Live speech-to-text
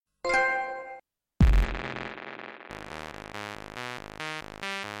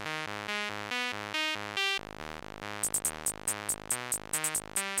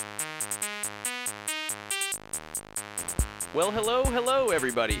Well, hello,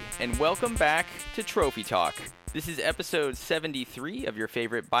 everybody, and welcome back to Trophy Talk. This is episode 73 of your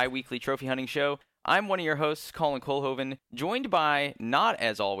favorite bi-weekly trophy hunting show. I'm one of your hosts, Colin Colhoven, joined by, not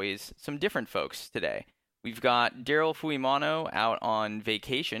as always, some different folks today. We've got Daryl Fuimano out on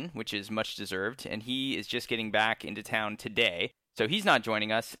vacation, which is much deserved, and he is just getting back into town today, so he's not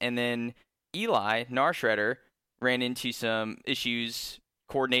joining us. And then Eli Narshredder ran into some issues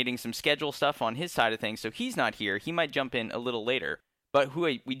coordinating some schedule stuff on his side of things, so he's not here. He might jump in a little later. But who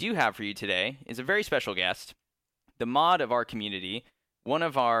we do have for you today is a very special guest, the mod of our community, one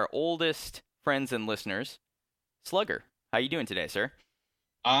of our oldest friends and listeners, Slugger. How you doing today, sir?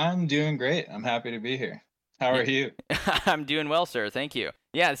 I'm doing great. I'm happy to be here. How are you? I'm doing well, sir. Thank you.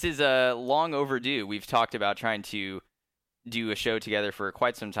 Yeah, this is long overdue. We've talked about trying to do a show together for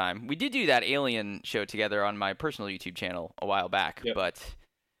quite some time. We did do that Alien show together on my personal YouTube channel a while back, Yep.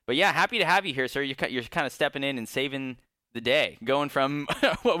 But yeah, happy to have you here, sir. You're kind of stepping in and saving the day, going from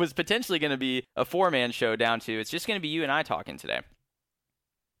what was potentially going to be a four-man show down to it's just going to be you and I talking today.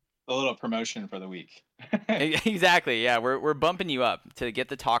 A little promotion for the week. Exactly. Yeah, we're bumping you up to get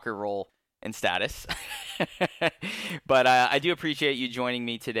the talker role and status. But I do appreciate you joining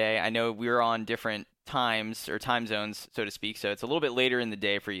me today. I know we're on different times or time zones, so to speak, so it's a little bit later in the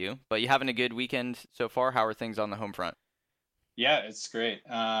day for you. But you having a good weekend so far? How are things on the home front? Yeah, it's great.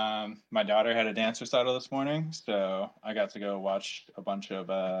 My daughter had a dance recital this morning, so I got to go watch a bunch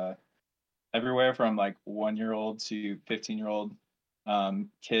of everywhere from like 1-year-old to 15-year-old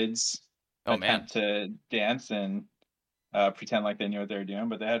kids Oh, man. attempt to dance and pretend like they knew what they were doing,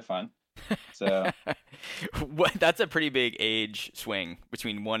 but they had fun. So That's a pretty big age swing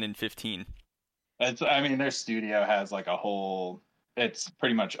between 1 and 15. their studio has like it's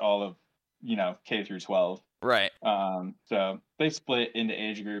pretty much all of, K through 12. Right. So they split into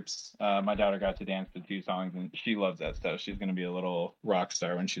age groups. My daughter got to dance to 2 songs, and she loves that stuff. She's going to be a little rock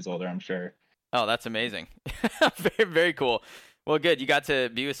star when she's older, I'm sure. Oh, that's amazing. Very, very cool. Well, good. You got to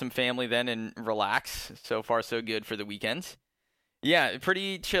be with some family then and relax. So far, so good for the weekend. Yeah,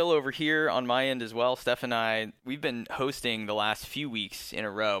 pretty chill over here on my end as well. Steph and I, we've been hosting the last few weeks in a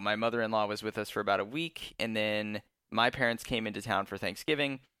row. My mother-in-law was with us for about a week, and then my parents came into town for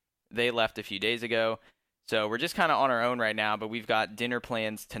Thanksgiving. They left a few days ago. So we're just kind of on our own right now, but we've got dinner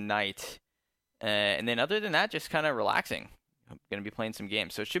plans tonight. And then other than that, just kind of relaxing. I'm going to be playing some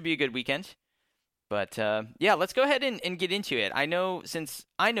games. So it should be a good weekend. But yeah, let's go ahead and get into it. Since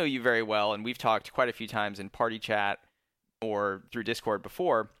I know you very well, and we've talked quite a few times in party chat or through Discord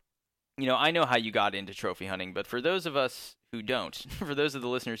before, I know how you got into trophy hunting. But for those of us who don't, for those of the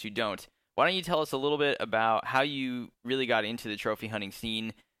listeners who don't, why don't you tell us a little bit about how you really got into the trophy hunting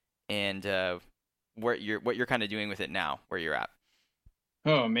scene and what you're kind of doing with it now, where you're at.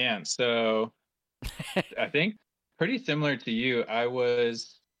 Oh, man. So I think pretty similar to you. I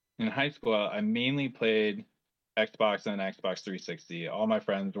was in high school. I mainly played Xbox and Xbox 360. All my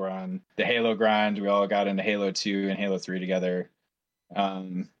friends were on the Halo grind. We all got into Halo 2 and Halo 3 together.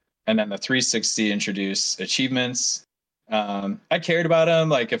 And then the 360 introduced achievements. I cared about them.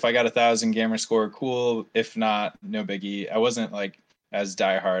 Like if I got 1,000 gamer score, cool. If not, no biggie. I wasn't like as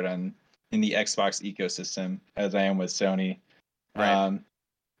diehard in the Xbox ecosystem as I am with Sony. Right.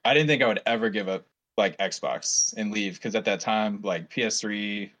 I didn't think I would ever give up like Xbox and leave, because at that time like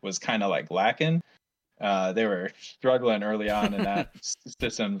PS3 was kind of like lacking. They were struggling early on in that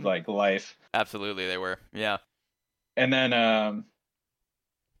system's like life. Absolutely, they were. Yeah. And then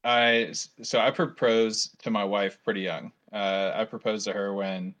I proposed to my wife pretty young. I proposed to her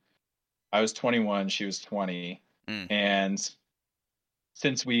when I was 21, she was 20, and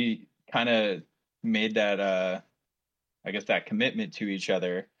since we kind of made that I guess that commitment to each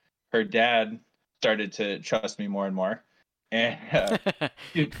other, her dad started to trust me more and more. And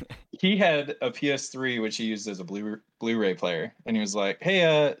he had a PS3 which he used as a Blu-ray player, and he was like,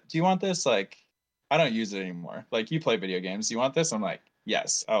 "Hey, do you want this? Like, I don't use it anymore. Like, you play video games. Do you want this?" I'm like,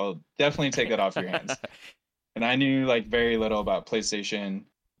 "Yes, I'll definitely take that off your hands." And I knew like very little about PlayStation,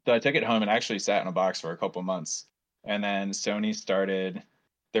 so I took it home and actually sat in a box for a couple months. And then Sony started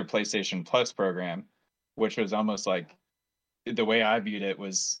their PlayStation Plus program, which was almost like, the way I viewed it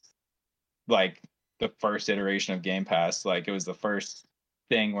was like the first iteration of Game Pass. Like it was the first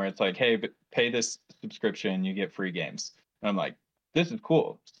thing where it's like, hey, pay this subscription, you get free games. And I'm like, this is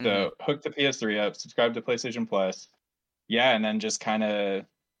cool. So hooked the PS3 up, subscribed to PlayStation Plus. Yeah, and then just kind of,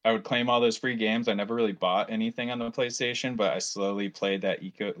 I would claim all those free games. I never really bought anything on the PlayStation, but I slowly played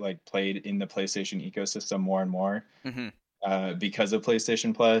played in the PlayStation ecosystem more and more because of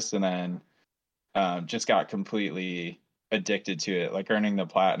PlayStation Plus, and then just got completely addicted to it. Like earning the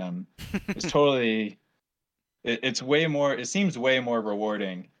platinum was totally it's way more. It seems way more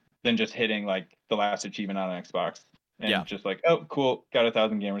rewarding than just hitting like the last achievement on an Xbox and just like, oh, cool, got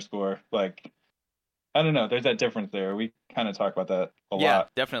 1,000 gamer score. Like, I don't know. There's that difference there. We kind of talk about that a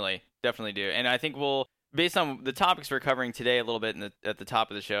lot. Definitely do. And I think based on the topics we're covering today a little bit at the top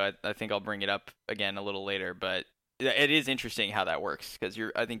of the show, I think I'll bring it up again a little later. But it is interesting how that works because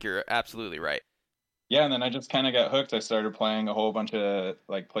I think you're absolutely right. Yeah, and then I just kind of got hooked. I started playing a whole bunch of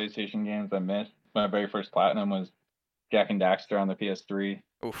like PlayStation games I missed. My very first platinum was Jak and Daxter on the PS3.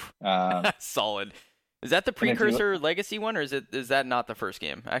 Oof, solid. Is that the Precursor Legacy one, or is that not the first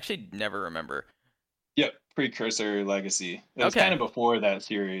game? I actually never remember. Yep, Precursor Legacy. It was kind of before that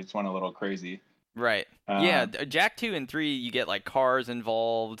series went a little crazy. Right. Yeah, Jak 2 and 3, you get like cars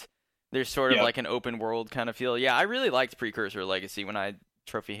involved. There's sort of like an open world kind of feel. Yeah, I really liked Precursor Legacy when I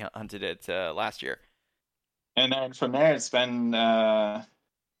trophy hunted it last year. And then from there, it's been,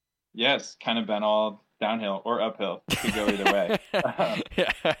 it's kind of been all downhill or uphill. It could go either way.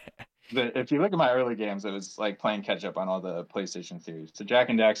 But if you look at my early games, it was like playing catch up on all the PlayStation series. So Jak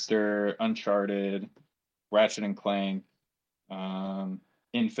and Daxter, Uncharted, Ratchet and Clank,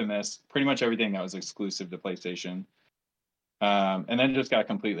 Infamous, pretty much everything that was exclusive to PlayStation. And then just got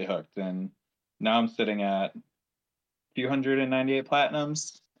completely hooked. And now I'm sitting at 298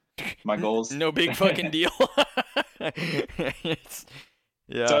 platinums. My goals. No big fucking deal.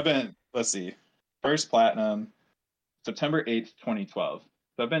 Yeah. So I've been, let's see, first platinum, September 8th, 2012.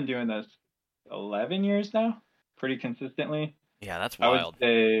 So I've been doing this 11 years now, pretty consistently. Yeah, that's wild. I would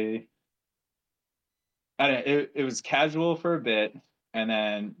say, it was casual for a bit, and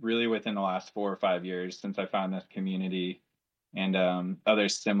then really within the last 4 or 5 years since I found this community and other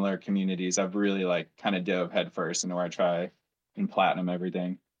similar communities, I've really like kind of dove headfirst into where I try and platinum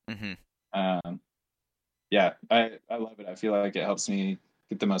everything. Mm-hmm. Yeah, I love it. I feel like it helps me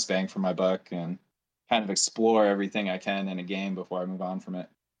get the most bang for my buck and kind of explore everything I can in a game before I move on from it.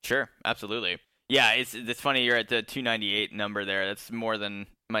 Sure, absolutely. Yeah, it's funny you're at the 298 number there. That's more than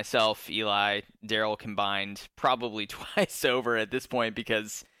myself, Eli, Daryl combined, probably twice over at this point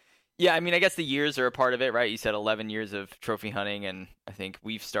because, yeah, I mean, I guess the years are a part of it, right? You said 11 years of trophy hunting, and I think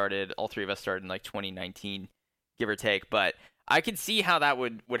all three of us started in like 2019, give or take, but I could see how that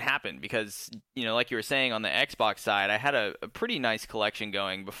would happen because, you know, like you were saying on the Xbox side, I had a pretty nice collection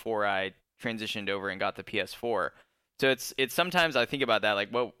going before I transitioned over and got the PS4. So it's sometimes I think about that,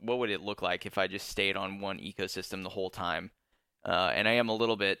 like what would it look like if I just stayed on one ecosystem the whole time? And I am a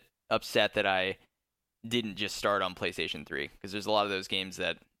little bit upset that I didn't just start on PlayStation 3 because there's a lot of those games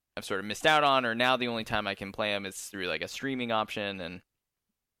that I've sort of missed out on, or now the only time I can play them is through like a streaming option, and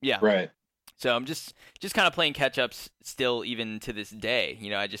yeah, right. So I'm just kind of playing catch-ups still even to this day. You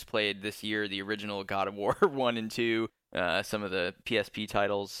know, I just played this year the original God of War 1 and 2, some of the PSP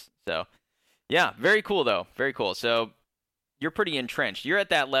titles. So, yeah, very cool though. Very cool. So you're pretty entrenched. You're at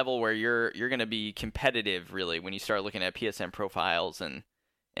that level where you're going to be competitive really when you start looking at PSN profiles and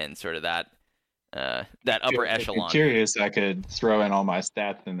sort of that upper echelon. If you're curious, I could throw in all my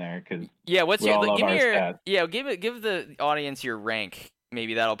stats in there because yeah, what's your give me your stats. Yeah, give the audience your rank.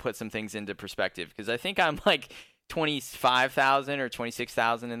 Maybe that'll put some things into perspective because I think I'm like 25,000 or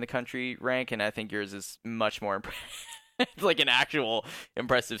 26,000 in the country rank, and I think yours is much more it's like an actual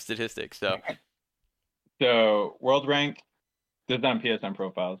impressive statistic. So world rank, this is on PSN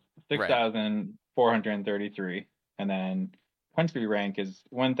profiles, 6,433, and then country rank is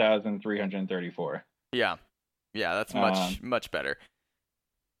 1,334. Yeah, that's much better.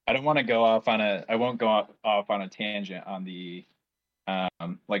 I don't want to go off on I won't go off on a tangent on the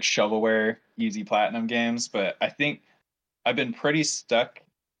like shovelware easy platinum games, but I think I've been pretty stuck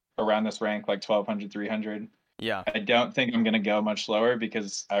around this rank, like 1,200, 300. Yeah. I don't think I'm going to go much lower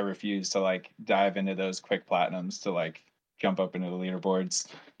because I refuse to like dive into those quick platinums to like jump up into the leaderboards.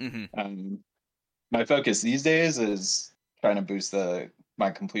 Mm-hmm. My focus these days is trying to boost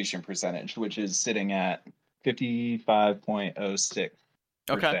my completion percentage, which is sitting at 55.06%.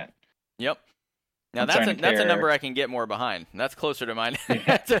 Okay. Yep. Now that's a number I can get more behind. That's closer to mine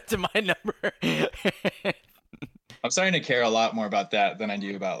to my number. I'm starting to care a lot more about that than I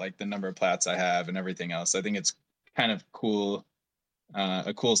do about like the number of plats I have and everything else. I think it's kind of cool,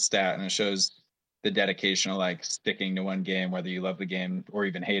 a cool stat, and it shows the dedication of like sticking to one game, whether you love the game or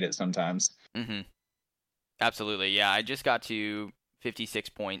even hate it sometimes. Mm-hmm. Absolutely, yeah. I just got to 56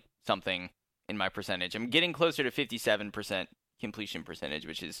 point something in my percentage. I'm getting closer to 57% completion percentage,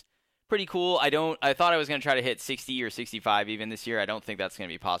 which is pretty cool. I thought I was going to try to hit 60 or 65 even this year. I don't think that's going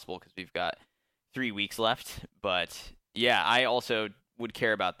to be possible because we've got 3 weeks left. But yeah, I also would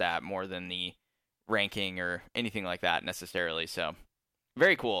care about that more than the ranking or anything like that necessarily. So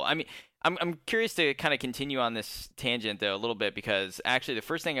Very cool. I mean, I'm curious to kind of continue on this tangent though a little bit, because actually the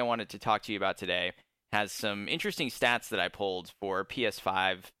first thing I wanted to talk to you about today has some interesting stats that I pulled for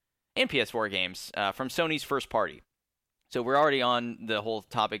PS5 and PS4 games from Sony's first party. So we're already on the whole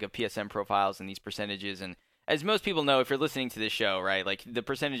topic of PSN profiles and these percentages, and as most people know, if you're listening to this show, right, like the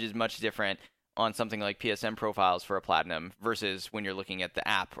percentage is much different on something like PSN profiles for a Platinum versus when you're looking at the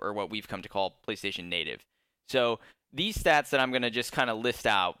app, or what we've come to call PlayStation Native. So these stats that I'm going to just kind of list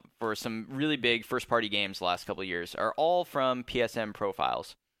out for some really big first-party games the last couple of years are all from PSN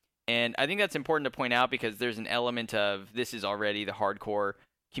profiles. And I think that's important to point out because there's an element of this is already the hardcore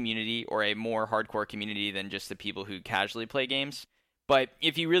community, or a more hardcore community than just the people who casually play games. But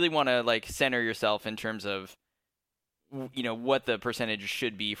if you really want to like center yourself in terms of what the percentage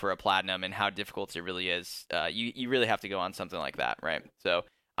should be for a Platinum and how difficult it really is, you really have to go on something like that, right? So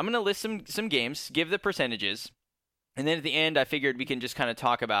I'm going to list some games, give the percentages, and then at the end, I figured we can just kind of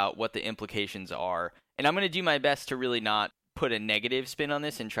talk about what the implications are. And I'm going to do my best to really not put a negative spin on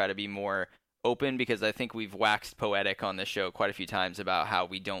this and try to be more open, because I think we've waxed poetic on this show quite a few times about how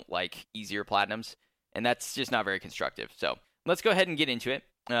we don't like easier Platinums, and that's just not very constructive. So let's go ahead and get into it.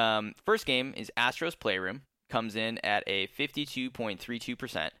 First game is Astro's Playroom. Comes in at a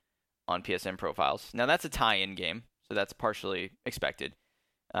 52.32% on PSN profiles. Now that's a tie-in game, so that's partially expected.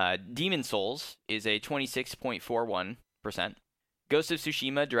 Demon Souls is a 26.41%. Ghost of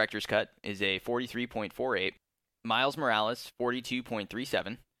Tsushima Director's Cut is a 43.48%. Miles Morales,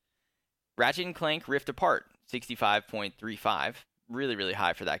 42.37%. Ratchet & Clank Rift Apart, 65.35%. Really, really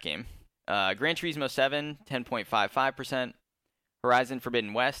high for that game. Gran Turismo 7, 10.55%. Horizon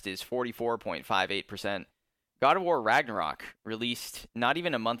Forbidden West is 44.58%. God of War Ragnarok, released not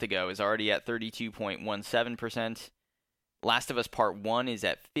even a month ago, is already at 32.17%. Last of Us Part 1 is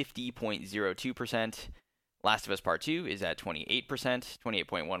at 50.02%. Last of Us Part 2 is at 28%,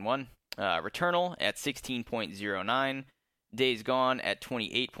 28.11%. Returnal at 16.09%. Days Gone at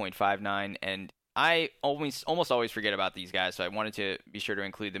 28.59%. And I almost always forget about these guys, so I wanted to be sure to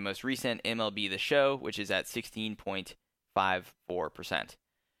include the most recent MLB The Show, which is at 16.54%.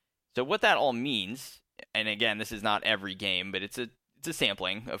 So what that all means, and again, this is not every game, but it's a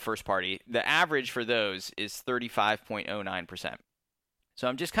sampling of first party. The average for those is 35.09%. So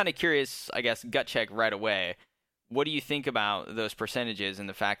I'm just kind of curious, I guess, gut check right away. What do you think about those percentages and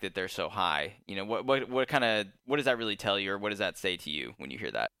the fact that they're so high? What does that really tell you, or what does that say to you when you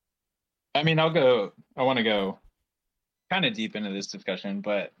hear that? I mean, I want to go kind of deep into this discussion,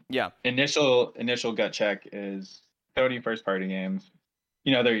 but yeah, initial gut check is Sony first party games.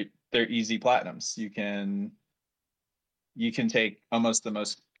 They're easy Platinums. You can take almost the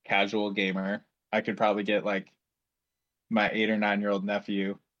most casual gamer. I could probably get like my 8 or 9-year-old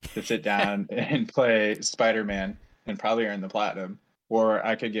nephew to sit down and play Spider-Man and probably earn the Platinum. Or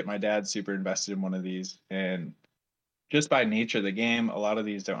I could get my dad super invested in one of these. And just by nature of the game, a lot of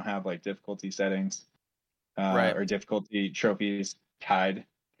these don't have like difficulty settings right, or difficulty trophies tied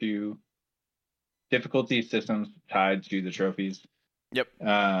to difficulty systems tied to the trophies. Yep.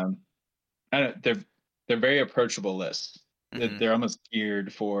 They're very approachable lists. Mm-hmm. They're almost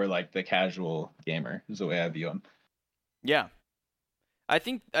geared for like the casual gamer is the way I view them. Yeah, I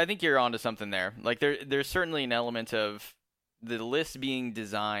think you're onto something there. Like there's certainly an element of the list being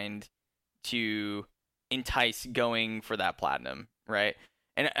designed to entice going for that Platinum, right?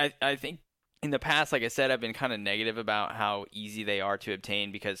 And I think in the past, like I said, I've been kind of negative about how easy they are to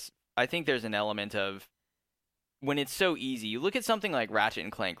obtain, because I think there's an element of when it's so easy. You look at something like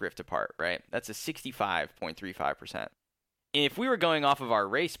Ratchet & Clank Rift Apart, right? That's a 65.35%. If we were going off of our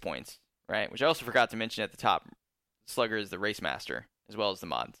race points, right, which I also forgot to mention at the top, Slugger is the race master as well as the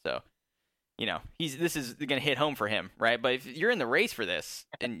mod. So, this is going to hit home for him, right? But if you're in the race for this,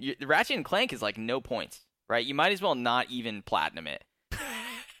 and Ratchet & Clank is like no points, right? You might as well not even platinum it.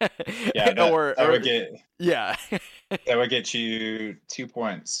 Yeah, that would get you 2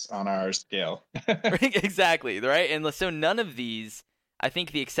 points on our scale. Exactly, right? And so none of these, I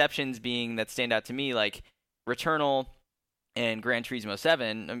think the exceptions being that stand out to me, like Returnal and Gran Turismo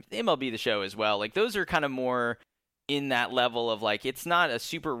 7, MLB The Show as well, like those are kind of more in that level of like, it's not a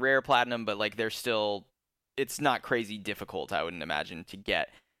super rare Platinum, but like it's not crazy difficult, I wouldn't imagine, to get.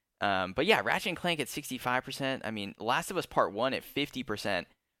 But yeah, Ratchet & Clank at 65%. I mean, Last of Us Part 1 at 50%.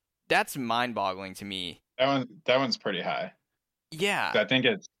 That's mind-boggling to me. That one's pretty high. Yeah. I think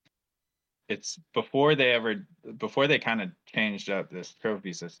it's before they kind of changed up this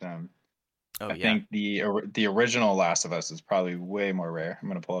trophy system. I think the original Last of Us is probably way more rare. I'm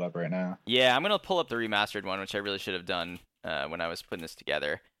going to pull it up right now. Yeah, I'm going to pull up the remastered one, which I really should have done when I was putting this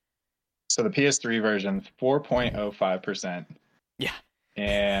together. So the PS3 version, 4.05%. Yeah.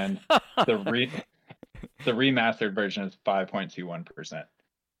 and the the remastered version is 5.21%.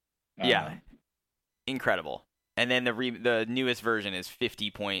 Yeah, incredible. And then the newest version is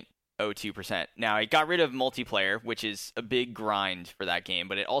 50.02%. Now, it got rid of multiplayer, which is a big grind for that game,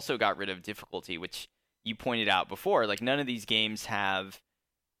 but it also got rid of difficulty, which you pointed out before. Like, none of these games have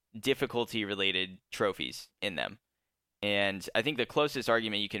difficulty related trophies in them. And I think the closest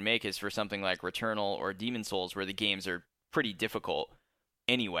argument you can make is for something like Returnal or Demon Souls, where the games are pretty difficult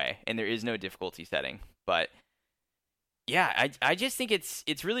anyway, and there is no difficulty setting. But yeah, I just think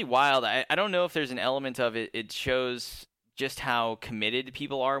it's really wild. I don't know if there's an element of it. It shows just how committed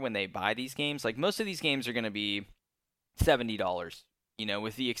people are when they buy these games. Like, most of these games are going to be $70,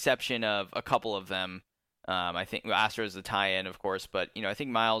 with the exception of a couple of them. I think Astro is the tie-in, of course, but I think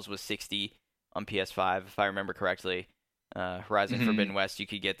Miles was 60 on PS5 if I remember correctly. Horizon Forbidden West, you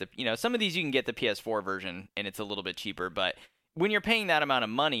could get some of these you can get the PS4 version and it's a little bit cheaper, but when you're paying that amount of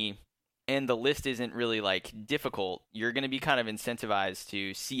money and the list isn't really like difficult, you're going to be kind of incentivized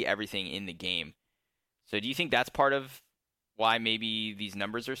to see everything in the game. So do you think that's part of why maybe these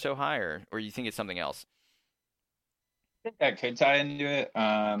numbers are so high, or you think it's something else? I think that could tie into it.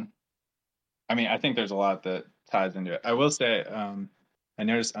 I mean, I think there's a lot that ties into it. I will say, I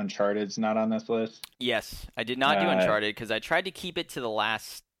noticed Uncharted's not on this list. Yes, I did not do Uncharted because I tried to keep it to the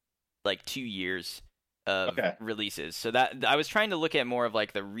last like 2 years of releases. So that I was trying to look at more of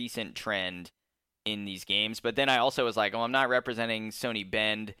like the recent trend in these games, but then I also was like, oh, I'm not representing Sony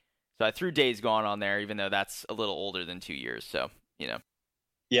Bend, so I threw Days Gone on there, even though that's a little older than 2 years. So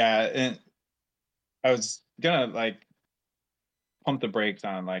Yeah, and I was gonna like pump the brakes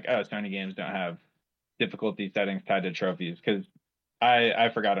on like, oh, Sony games don't have difficulty settings tied to trophies, because I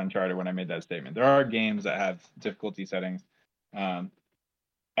forgot Uncharted when I made that statement. There are games that have difficulty settings. I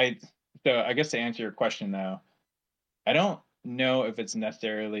guess to answer your question though, I don't know if it's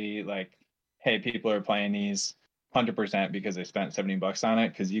necessarily like, hey, people are playing these 100% because they spent $70 on it,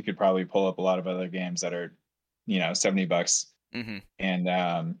 because you could probably pull up a lot of other games that are, $70 and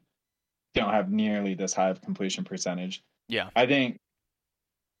don't have nearly this high of completion percentage. Yeah, I think,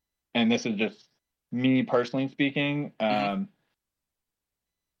 and this is just me personally speaking,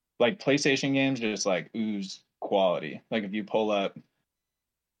 like PlayStation games just like ooze quality. Like if you pull up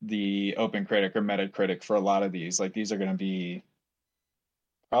the OpenCritic or Metacritic for a lot of these, like these are going to be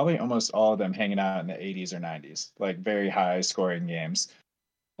probably almost all of them hanging out in the 80s or 90s, like very high scoring games.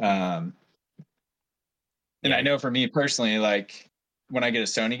 And I know for me personally, like when I get a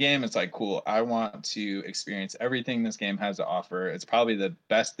Sony game, it's like, cool, I want to experience everything this game has to offer. It's probably the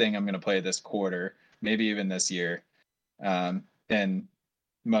best thing I'm going to play this quarter, maybe even this year. And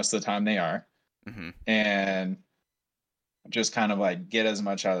most of the time they are. And just kind of like get as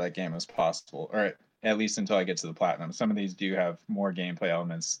much out of that game as possible, or at least until I get to the platinum. Some of these do have more gameplay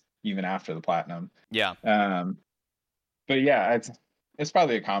elements even after the platinum. Yeah. But yeah, it's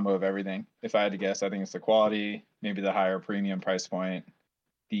probably a combo of everything. If I had to guess, I think it's the quality, maybe the higher premium price point,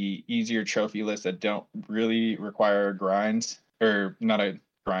 the easier trophy lists that don't really require grinds, or not a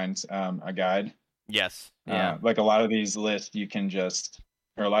grinds, a guide. Yes. Yeah. Like a lot of these lists you can just,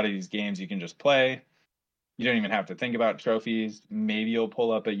 or a lot of these games you can just play. You don't even have to think about trophies. Maybe you'll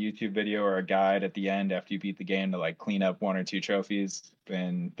pull up a YouTube video or a guide at the end after you beat the game to like clean up 1 or 2 trophies,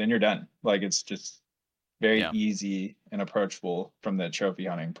 and then you're done. Like it's just very easy and approachable from the trophy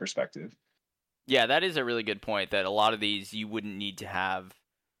hunting perspective. Yeah, that is a really good point, that a lot of these you wouldn't need to have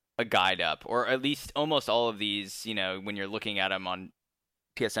a guide up, or at least almost all of these, when you're looking at them on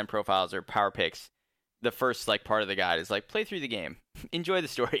PSN profiles or Power Picks, the first like part of the guide is like, play through the game, enjoy the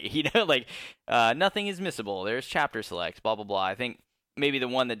story, like nothing is missable, there's chapter selects, blah blah blah. I think maybe the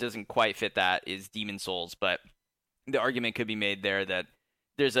one that doesn't quite fit that is Demon Souls, but the argument could be made there that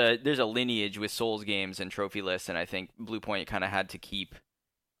there's a lineage with Souls games and trophy lists, and I think Bluepoint kind of had to keep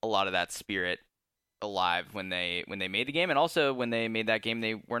a lot of that spirit alive when they made the game, and also when they made that game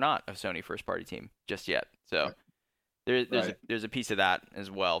they were not a Sony first party team just yet, so there's a piece of that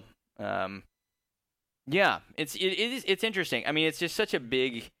as well. Yeah, it's interesting. I mean, it's just such a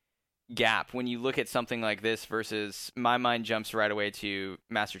big gap when you look at something like this versus, my mind jumps right away to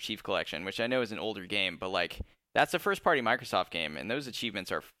Master Chief Collection, which I know is an older game, but like that's a first party Microsoft game, and those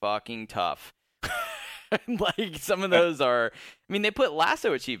achievements are fucking tough. Like some of those are, I mean, they put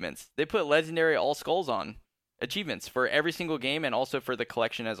Lasso achievements, they put Legendary All Skulls on achievements for every single game and also for the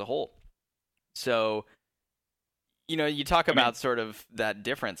collection as a whole. So, you talk about sort of that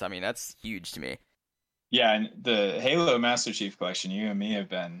difference. I mean, that's huge to me. Yeah, and the Halo Master Chief Collection, you and me have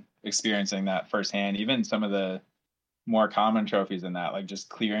been experiencing that firsthand. Even some of the more common trophies in that, like just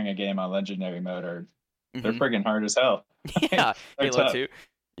clearing a game on Legendary mode, they're friggin' hard as hell. Yeah, They're Halo tough. 2.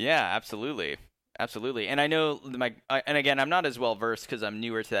 Yeah, absolutely. Absolutely. And I know and again, I'm not as well versed because I'm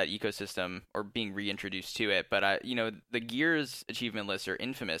newer to that ecosystem or being reintroduced to it, but the Gears achievement lists are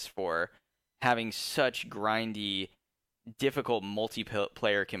infamous for having such grindy, difficult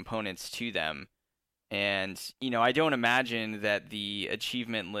multiplayer components to them. And, I don't imagine that the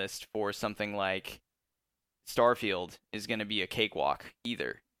achievement list for something like Starfield is going to be a cakewalk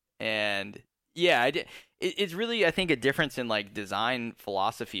either. And yeah, it's really, I think, a difference in like design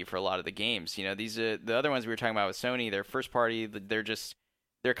philosophy for a lot of the games. These are the other ones we were talking about with Sony. They're first party.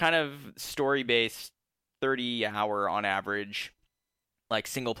 They're kind of story based, 30-hour on average, like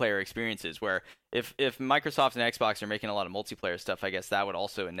single player experiences. Where if Microsoft and Xbox are making a lot of multiplayer stuff, I guess that would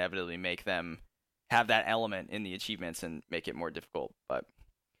also inevitably make them have that element in the achievements and make it more difficult. But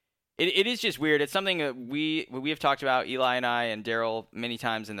it is just weird. It's something that we have talked about, Eli and I and Daryl, many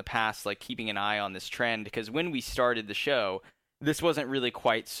times in the past, like keeping an eye on this trend, because when we started the show, this wasn't really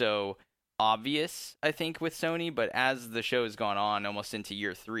quite so obvious, I think, with Sony. But as the show has gone on, almost into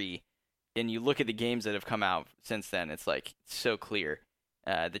year 3, and you look at the games that have come out since then, it's like so clear,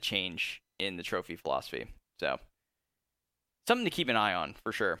 the change in the trophy philosophy. So something to keep an eye on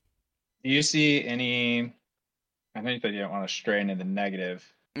for sure. Do you see any? I know you said you don't want to stray into the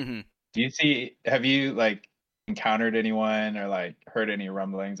negative. Mm-hmm. Have you like encountered anyone or like heard any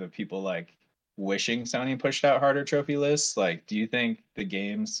rumblings of people like wishing Sony pushed out harder trophy lists? Like, do you think the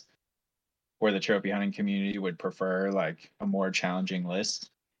games or the trophy hunting community would prefer like a more challenging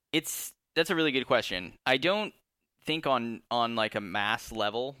list? That's a really good question. I don't think on like a mass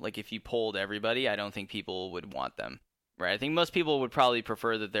level, like if you polled everybody, I don't think people would want them. Right? I think most people would probably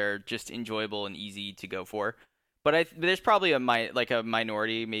prefer that they're just enjoyable and easy to go for. But there's probably a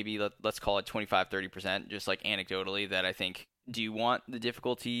minority, maybe let's call it 25-30%, just like anecdotally, that I think do want the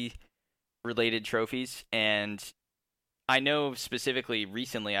difficulty related trophies. And I know specifically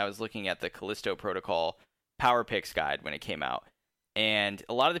recently I was looking at the Callisto Protocol Power Picks guide when it came out. And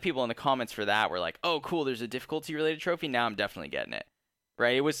a lot of the people in the comments for that were like, "Oh, cool, there's a difficulty related trophy. Now I'm definitely getting it."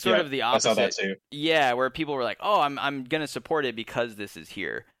 Right? It was sort of the opposite. I saw that too. Yeah, where people were like, "Oh, I'm going to support it because this is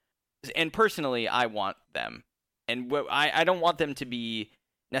here." And personally, I want them. And I don't want them to be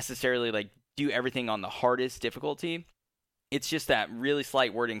necessarily like do everything on the hardest difficulty. It's just that really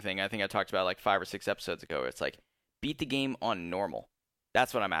slight wording thing I think I talked about like 5 or 6 episodes ago. It's like beat the game on normal.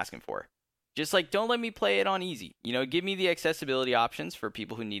 That's what I'm asking for. Just like don't let me play it on easy. Give me the accessibility options for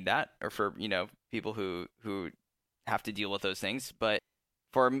people who need that, or for people who have to deal with those things. But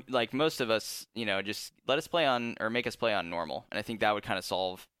for like most of us, just let us play on, or make us play on normal. And I think that would kind of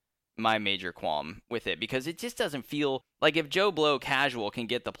solve my major qualm with it, because it just doesn't feel like if Joe Blow casual can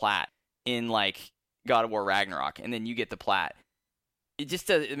get the plat in like God of War Ragnarok, and then you get the plat, it just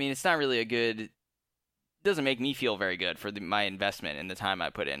does. I mean, it's not really a good. It doesn't make me feel very good for my investment and the time I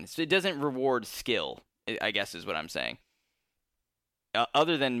put in. So it doesn't reward skill, I guess is what I'm saying.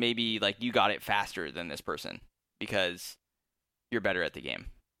 Other than maybe like you got it faster than this person because you're better at the game.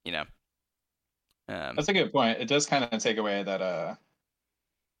 That's a good point. It does kind of take away that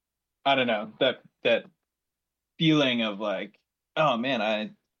I don't know, that feeling of like, oh man,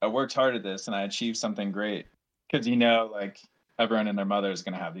 I worked hard at this and I achieved something great, because like everyone and their mother is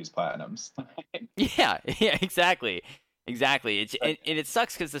going to have these platinums. Yeah, exactly. And it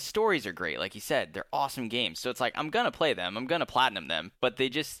sucks because the stories are great, like you said, they're awesome games. So it's like I'm gonna play them, I'm gonna platinum them, but they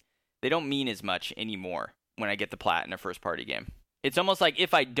don't mean as much anymore when I get the plat in a first party game. It's almost like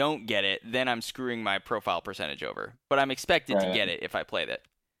if I don't get it, then I'm screwing my profile percentage over. But I'm expected to get it if I played it.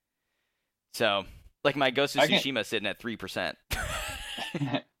 So, like my Ghost of Tsushima sitting at 3%.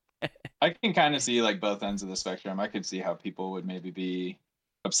 I can kind of see like both ends of the spectrum. I could see how people would maybe be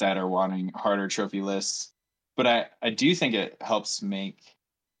upset or wanting harder trophy lists, but I do think it helps make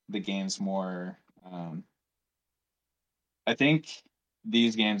the games more. I think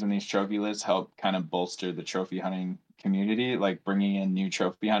these games and these trophy lists help kind of bolster the trophy hunting community, like bringing in new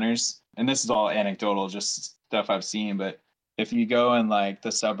trophy hunters. And this is all anecdotal, just stuff I've seen. But if you go in like the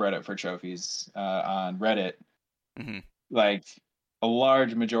subreddit for trophies on Reddit, mm-hmm. like a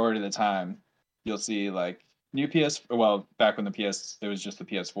large majority of the time, you'll see like new well, back when it was just the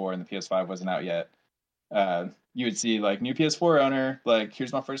PS4 and the PS5 wasn't out yet. You would see like new PS4 owner, like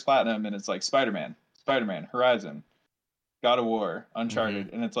here's my first platinum, and it's like Spider-Man, Horizon, God of War, Uncharted,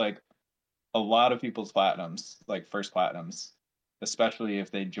 mm-hmm. and it's like a lot of people's platinums, like first platinums, especially if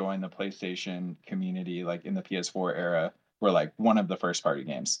they join the PlayStation community, like in the PS4 era, were like one of the first party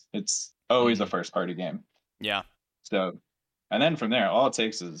games. It's always a first party game. Yeah. So, and then from there, all it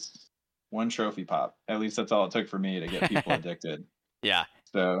takes is one trophy pop. At least that's all it took for me to get people addicted. Yeah.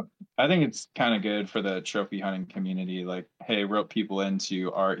 So I think it's kind of good for the trophy hunting community. Like, hey, rope people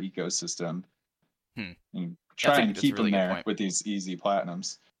into our ecosystem and try and That's a keep really them good there point. with these easy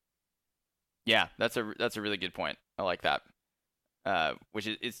platinums. Yeah, that's a really good point. I like that. Which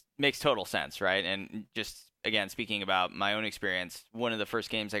makes total sense, right? And just again, speaking about my own experience, one of the first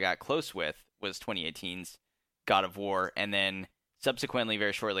games I got close with was 2018's God of War, and then subsequently,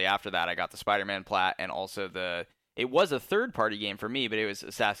 very shortly after that, I got the Spider-Man plat, and also it was a third-party game for me, but it was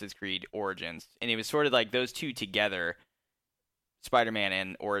Assassin's Creed Origins, and it was sort of like those two together, Spider-Man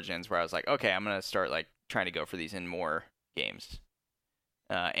and Origins, where I was like, okay, I'm gonna start like trying to go for these in more games.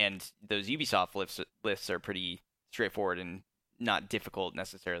 And those Ubisoft lists are pretty straightforward and not difficult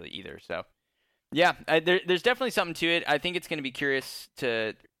necessarily either. So, yeah, there's definitely something to it. I think it's going to be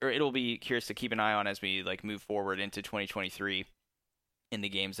it'll be curious to keep an eye on as we like move forward into 2023 in the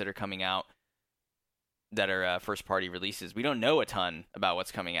games that are coming out that are first party releases. We don't know a ton about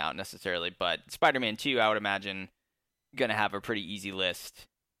what's coming out necessarily, but Spider-Man 2, I would imagine, going to have a pretty easy list.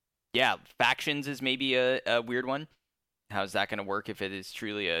 Yeah, Factions is maybe a weird one. How's that going to work if it is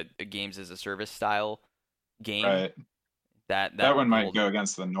truly a games as a service style game? Right. That one might go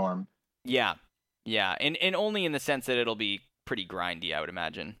against the norm. Yeah, and only in the sense that it'll be pretty grindy, I would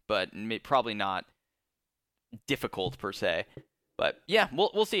imagine, but probably not difficult per se. But yeah,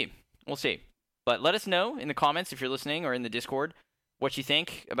 we'll see. But let us know in the comments if you're listening or in the Discord what you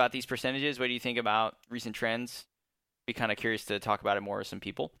think about these percentages. What do you think about recent trends? Be kind of curious to talk about it more with some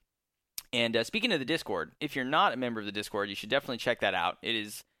people. And speaking of the Discord, if you're not a member of the Discord, you should definitely check that out. It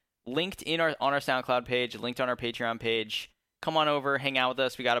is linked on our SoundCloud page, linked on our Patreon page. Come on over, hang out with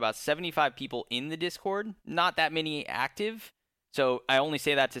us. We got about 75 people in the Discord, not that many active. So I only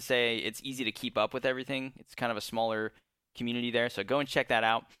say that to say it's easy to keep up with everything. It's kind of a smaller community there, so go and check that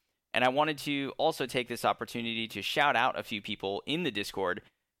out. And I wanted to also take this opportunity to shout out a few people in the Discord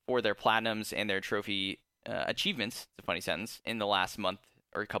for their platinums and their trophy achievements, it's a funny sentence, in the last month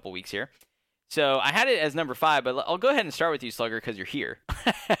or a couple weeks here. So I had it as number 5, but I'll go ahead and start with you, Slugger, because you're here.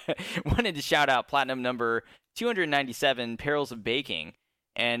 Wanted to shout out platinum number 297, Perils of Baking.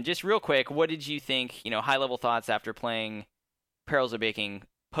 And just real quick, what did you think, high-level thoughts after playing Perils of Baking,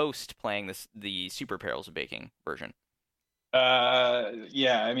 post playing the Super Perils of Baking version?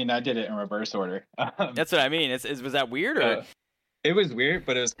 Yeah, I mean, I did it in reverse order. That's what I mean. Was that weird? Or? It was weird,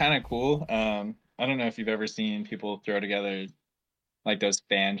 but it was kind of cool. I don't know if you've ever seen people throw together like those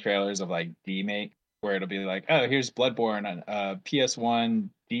fan trailers of like D-Make, where it'll be like, oh, here's Bloodborne, PS1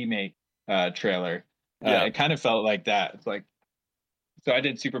 D-Make trailer. Yeah. It kind of felt like that. It's like, so I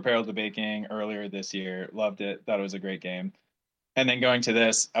did Super Perils of Baking earlier this year, loved it, thought it was a great game. And then going to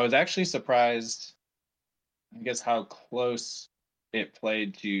this, I was actually surprised, I guess, how close it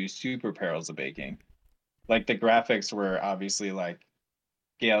played to Super Perils of Baking. Like the graphics were obviously like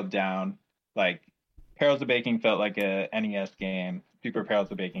scaled down. Like Perils of Baking felt like a NES game. Super Perils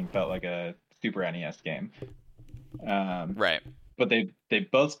of Baking felt like a Super NES game. Right. But they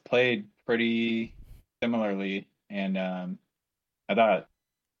both played pretty similarly, and I thought,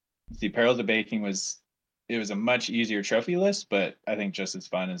 Perils of Baking was a much easier trophy list, but I think just as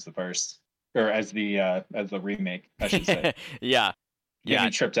fun as the first, or as the remake, I should say. Yeah. Yeah,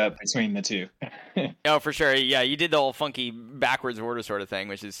 tripped up between the two. Oh, for sure. Yeah, you did the whole funky backwards order sort of thing,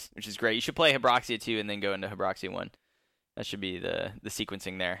 which is great. You should play Habroxia 2 and then go into Habroxia 1. That should be the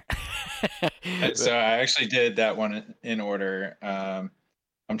sequencing there. So I actually did that one in order.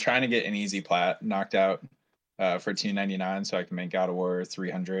 I'm trying to get an easy plat knocked out for $299 so I can make God of War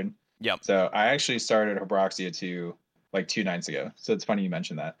 300. Yep. So I actually started Habroxia 2 like 2 nights ago. So it's funny you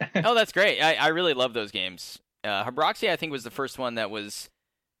mentioned that. Oh, that's great. I really love those games. Habroxia, I think, was the first one that was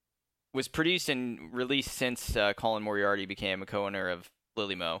produced and released since Colin Moriarty became a co-owner of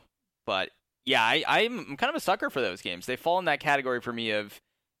Lilymo. But yeah, I'm kind of a sucker for those games. They fall in that category for me of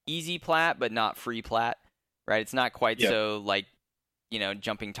easy plat, but not free plat, right? It's not quite so like,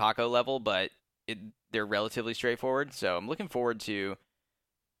 jumping taco level, but they're relatively straightforward. So I'm looking forward to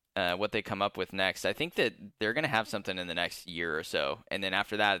what they come up with next. I think that they're going to have something in the next year or so. And then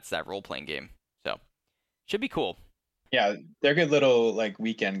after that, it's that role-playing game. So should be cool. Yeah, they're good little like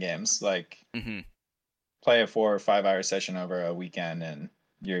weekend games. Like play a 4 or 5 hour session over a weekend and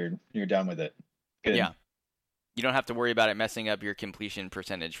you're done with it. Good. Yeah. You don't have to worry about it messing up your completion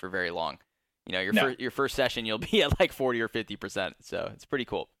percentage for very long. Your first session you'll be at like 40 or 50%. So it's pretty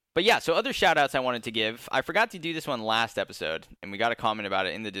cool. But yeah, so other shout outs I wanted to give. I forgot to do this one last episode, and we got a comment about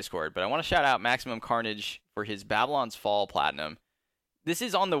it in the Discord, but I want to shout out Maximum Carnage for his Babylon's Fall Platinum. This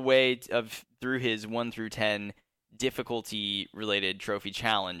is on the way through his 1 through 10 difficulty related trophy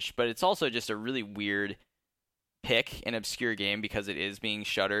challenge, but it's also just a really weird pick an obscure game because it is being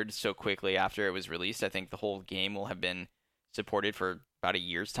shuttered so quickly after it was released. I think the whole game will have been supported for about a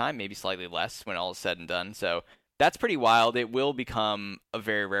year's time, maybe slightly less when all is said and done. So that's pretty wild. It will become a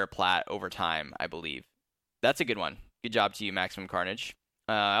very rare plat over time, I believe. That's a good one. Good job to you, Maximum Carnage.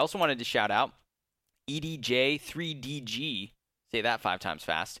 I also wanted to shout out EDJ3DG. Say that 5 times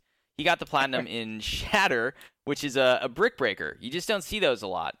fast. He got the platinum in Shatter, which is a brick breaker. You just don't see those a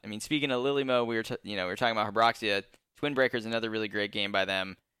lot. I mean, speaking of Lilymo, we were talking about Herbroxia. Twin Breaker is another really great game by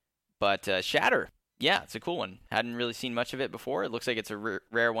them. But Shatter, yeah, it's a cool one. Hadn't really seen much of it before. It looks like it's a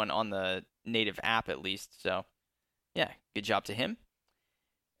rare one on the native app at least. So, yeah, good job to him.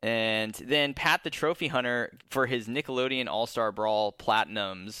 And then Pat the Trophy Hunter for his Nickelodeon All-Star Brawl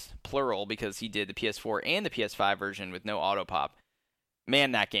Platinums, plural, because he did the PS4 and the PS5 version with no auto pop.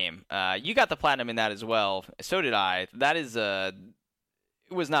 Man, that game. You got the platinum in that as well. So did I. That is, it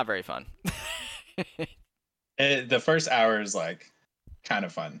was not very fun. The first hour is like kind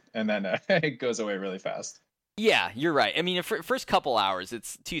of fun, and then it goes away really fast. Yeah, you're right. I mean, the first couple hours,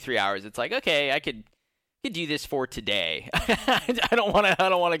 it's 2-3 hours. It's like, okay, I could do this for today. I don't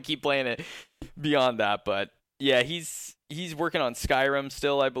want to keep playing it beyond that. But yeah, he's working on Skyrim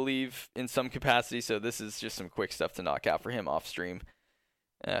still, I believe, in some capacity. So this is just some quick stuff to knock out for him off stream.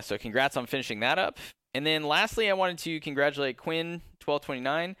 So congrats on finishing that up. And then lastly, I wanted to congratulate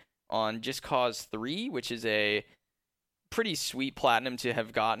Quinn1229 on Just Cause 3, which is a pretty sweet platinum to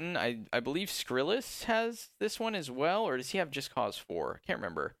have gotten. I believe Skrillus has this one as well, or does he have Just Cause 4? I can't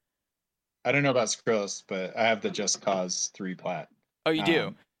remember. I don't know about Skrillus, but I have the Just Cause 3 plat. Oh, you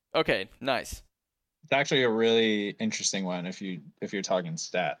do? Okay, nice. It's actually a really interesting one if you're talking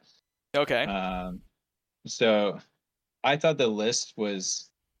stats. Okay. So I thought the list I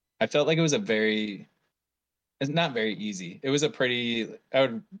felt like it was it's not very easy. It was I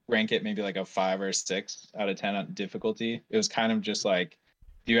would rank it maybe like a 5 or 6 out of 10 on difficulty. It was kind of just like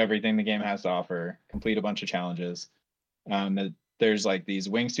do everything the game has to offer, complete a bunch of challenges. There's like these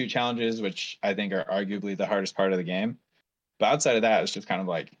wingsuit challenges, which I think are arguably the hardest part of the game. But outside of that, it's just kind of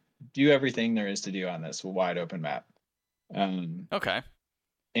like do everything there is to do on this wide open map. Okay.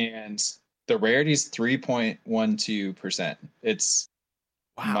 And the rarity is 3.12%. It's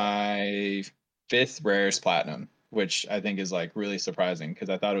my 5th rarest platinum, which I think is like really surprising because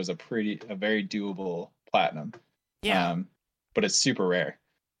I thought it was a very doable platinum. Yeah. But it's super rare.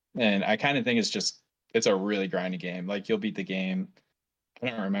 And I kind of think it's a really grindy game. Like you'll beat the game. I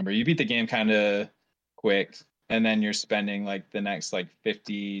don't remember. You beat the game kind of quick, and then you're spending like the next like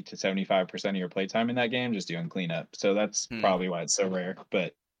 50 to 75% of your playtime in that game just doing cleanup. So that's probably why it's so rare.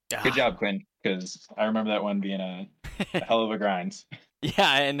 But good job, Quinn, because I remember that one being a hell of a grind.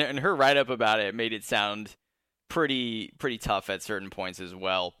 Yeah, and her write-up about it made it sound pretty tough at certain points as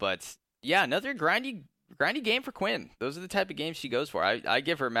well. But yeah, another grindy game for Quinn. Those are the type of games she goes for. I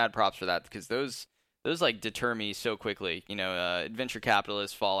give her mad props for that because those like deter me so quickly. You know, Adventure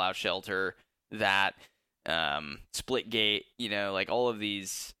Capitalist, Fallout Shelter, that Splitgate. You know, like all of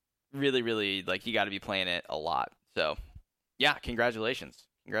these really, really like you got to be playing it a lot. So yeah, congratulations.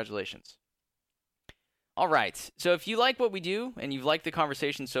 All right, so if you like what we do and you've liked the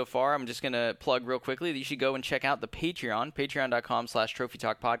conversation so far, I'm just going to plug real quickly that you should go and check out the Patreon,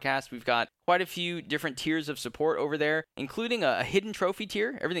 patreon.com/trophytalkpodcast. We've got quite a few different tiers of support over there, including a hidden trophy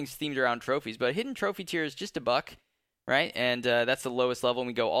tier. Everything's themed around trophies, but a hidden trophy tier is just $1, right? And that's the lowest level, and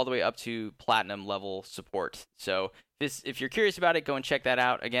we go all the way up to platinum level support. So if you're curious about it, go and check that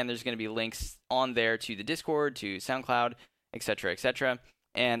out. Again, there's going to be links on there to the Discord, to SoundCloud, etc., etc.,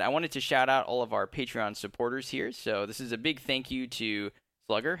 and I wanted to shout out all of our Patreon supporters here. So this is a big thank you to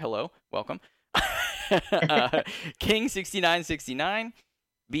Slugger. Hello. Welcome. King6969,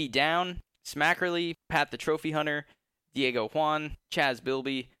 B Down, Smackerly, Pat the Trophy Hunter, Diego Juan, Chaz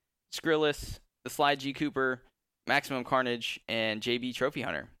Bilby, Skrillus, The Sly G Cooper, Maximum Carnage, and JB Trophy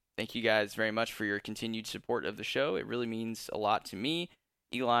Hunter. Thank you guys very much for your continued support of the show. It really means a lot to me,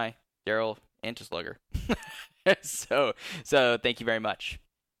 Eli, Daryl, and to Slugger. So thank you very much.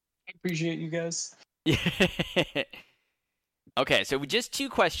 I appreciate you guys. Okay, so just 2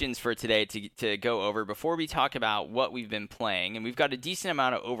 questions for today to go over before we talk about what we've been playing, and we've got a decent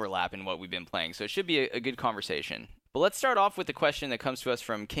amount of overlap in what we've been playing, so it should be a good conversation. But let's start off with the question that comes to us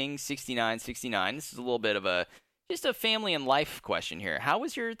from King6969. This is a little bit of just a family and life question here. How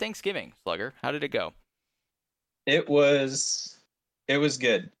was your Thanksgiving, Slugger? How did it go? It was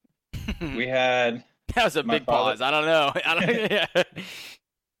good. We had... That was a big pause. I don't know. Yeah.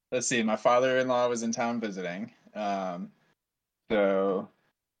 Let's see. My father-in-law was in town visiting. So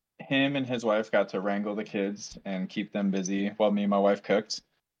him and his wife got to wrangle the kids and keep them busy while me and my wife cooked.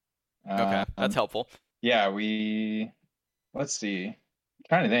 Okay, that's helpful. Yeah, let's see. I'm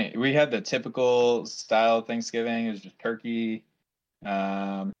trying to think. We had the typical style Thanksgiving. It was just turkey,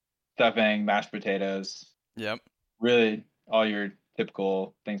 stuffing, mashed potatoes. Yep. Really all your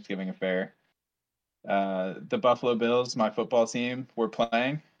typical Thanksgiving affair. The Buffalo Bills, my football team, were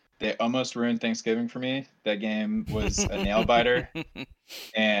playing. They almost ruined Thanksgiving for me. That game was a nail biter.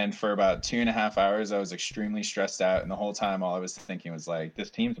 And for about 2.5 hours, I was extremely stressed out. And the whole time, all I was thinking was like,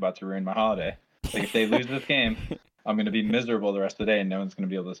 this team's about to ruin my holiday. Like, if they lose this game, I'm going to be miserable the rest of the day, and no one's going to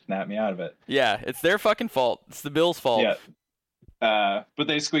be able to snap me out of it. Yeah, it's their fucking fault. It's the Bills' fault. Yeah. But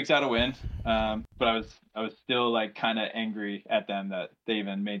they squeaked out a win. But I was still like kind of angry at them that they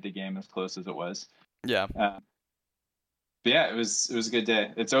even made the game as close as it was. Yeah. But yeah, it was a good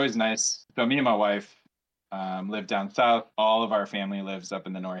day. It's always nice. So me and my wife live down south. All of our family lives up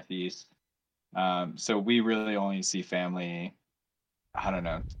in the Northeast. So we really only see family, I don't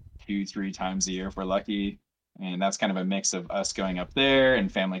know, 2-3 times a year if we're lucky. And that's kind of a mix of us going up there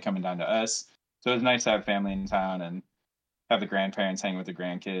and family coming down to us. So it's nice to have family in town and have the grandparents hang with the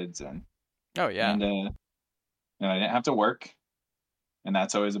grandkids. And oh yeah. And I didn't have to work, and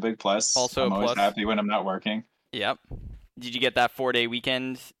that's always a big plus. Also, I'm always happy when I'm not working. Yep. Did you get that 4-day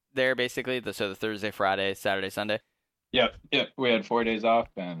weekend there, basically? So the Thursday, Friday, Saturday, Sunday? Yep. We had 4 days off,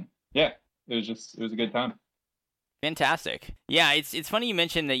 and yeah, it was a good time. Fantastic. Yeah, it's funny you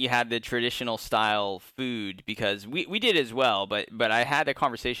mentioned that you had the traditional style food, because we did as well, but I had a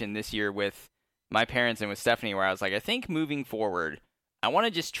conversation this year with my parents and with Stephanie where I was like, I think moving forward, I want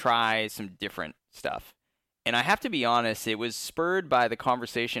to just try some different stuff. And I have to be honest, it was spurred by the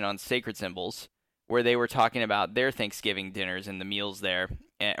conversation on Sacred Symbols, where they were talking about their Thanksgiving dinners and the meals there,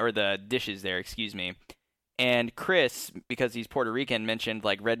 or the dishes there, excuse me. And Chris, because he's Puerto Rican, mentioned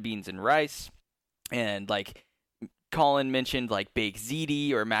like red beans and rice, and like Colin mentioned like baked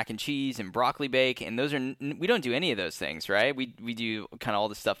ziti or mac and cheese and broccoli bake, and we don't do any of those things, right? We do kind of all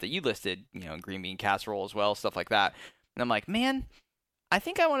the stuff that you listed, green bean casserole as well, stuff like that. And I'm like, man, I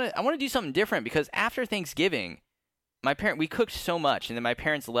think I want to do something different, because after Thanksgiving, we cooked so much, and then my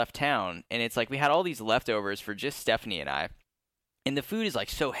parents left town, and it's like we had all these leftovers for just Stephanie and I, and the food is like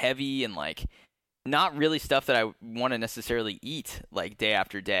so heavy and like not really stuff that I want to necessarily eat like day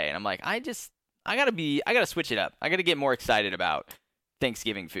after day. And I'm like, I gotta switch it up. I gotta get more excited about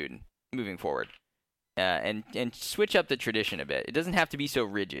Thanksgiving food moving forward, and switch up the tradition a bit. It doesn't have to be so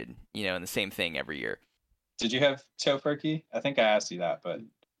rigid, and the same thing every year. Did you have tofurkey? I think I asked you that, but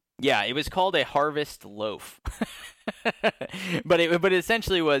yeah, it was called a harvest loaf, but it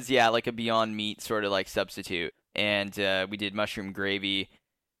essentially was like a Beyond Meat sort of like substitute, and we did mushroom gravy,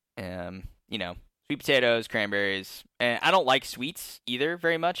 sweet potatoes, cranberries, and I don't like sweets either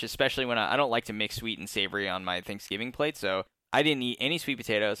very much, especially when I don't like to mix sweet and savory on my Thanksgiving plate. So I didn't eat any sweet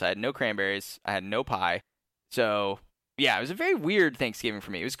potatoes. I had no cranberries. I had no pie. So yeah, it was a very weird Thanksgiving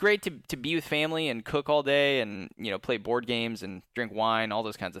for me. It was great to be with family and cook all day and play board games and drink wine, all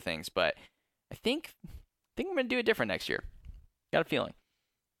those kinds of things. But I think I'm gonna do it different next year. Got a feeling.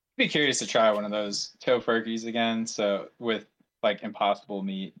 I'd be curious to try one of those tofurkeys again. So with like Impossible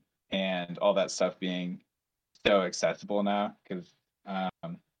Meat and all that stuff being so accessible now, because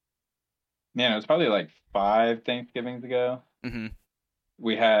man, it was probably like 5 Thanksgivings ago. Mm-hmm.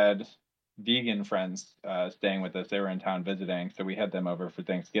 We had vegan friends staying with us. They were in town visiting, so we had them over for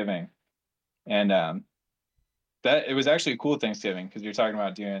Thanksgiving, and that it was actually a cool Thanksgiving, because you're talking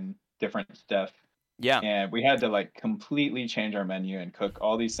about doing different stuff. Yeah, and we had to like completely change our menu and cook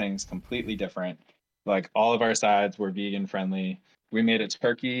all these things completely different. Like all of our sides were vegan friendly. We made a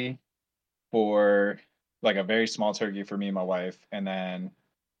turkey for like a very small turkey for me and my wife, and then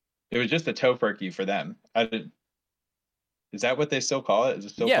it was just a tofurkey for them. Is that what they still call it? Is it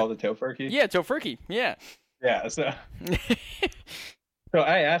still called a tofurkey? Yeah, tofurkey. Yeah. Yeah. So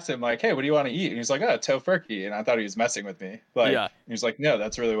I asked him like, "Hey, what do you want to eat?" And he's like, "Oh, tofurkey." And I thought he was messing with me. Like, he's like, "No,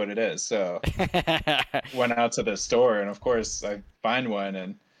 that's really what it is." So went out to the store, and of course I find one,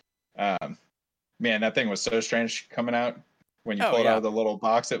 and man, that thing was so strange coming out when you pull it out of the little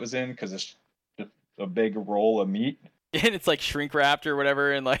box it was in, because it's just a big roll of meat. And it's like shrink wrapped or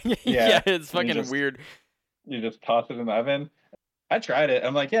whatever, and like it's fucking weird. You just toss it in the oven. I tried it.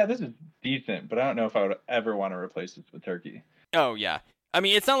 I'm like, yeah, this is decent, but I don't know if I would ever want to replace this with turkey. Oh yeah, I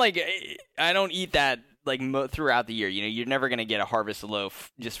mean, it's not like I don't eat that like throughout the year. You're never gonna get a harvest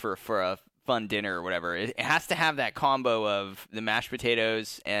loaf just for a fun dinner or whatever. It has to have that combo of the mashed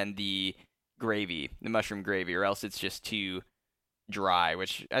potatoes and the gravy, the mushroom gravy, or else it's just too dry,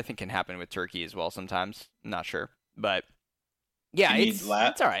 which I think can happen with turkey as well sometimes. I'm not sure, but yeah, it's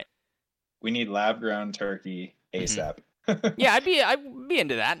all right. We need lab-grown turkey ASAP. Yeah, I'd be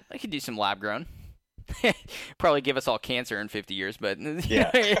into that. I could do some lab-grown. Probably give us all cancer in 50 years, but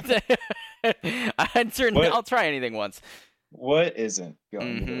Yeah. I'll try anything once. What isn't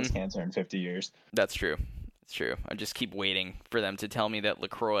going to give us cancer in 50 years? That's true. It's true. I just keep waiting for them to tell me that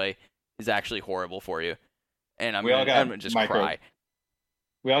LaCroix is actually horrible for you, and I'm gonna just cry.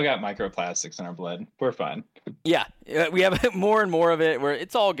 We all got microplastics in our blood. We're fine. Yeah, we have more and more of it.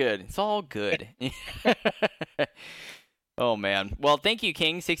 It's all good. It's all good. Oh man. Well, thank you,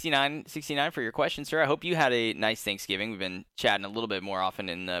 King69 for your question, sir. I hope you had a nice Thanksgiving. We've been chatting a little bit more often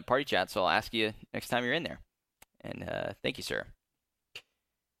in the party chat, so I'll ask you next time you're in there. And thank you, sir.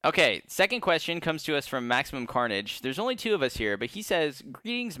 Okay, second question comes to us from Maximum Carnage. There's only 2 of us here, but he says,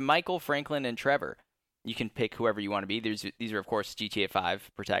 "Greetings, Michael, Franklin, and Trevor." You can pick whoever you want to be. These are, of course, GTA 5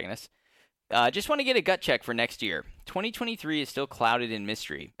 protagonists. Just want to get a gut check for next year. 2023 is still clouded in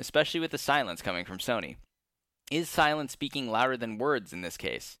mystery, especially with the silence coming from Sony. Is silence speaking louder than words in this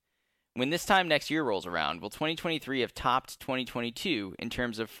case? When this time next year rolls around, will 2023 have topped 2022 in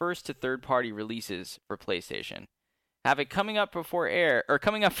terms of first to third party releases for PlayStation? Have it coming up for air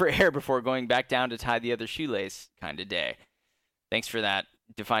before going back down to tie the other shoelace kind of day? Thanks for that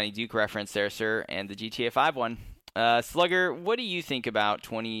Defining Duke reference there, sir, and the GTA 5 one. Slugger, what do you think about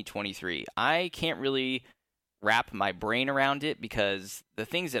 2023? I can't really wrap my brain around it because the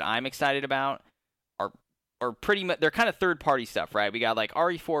things that I'm excited about are pretty much, they're kind of third-party stuff, right? We got like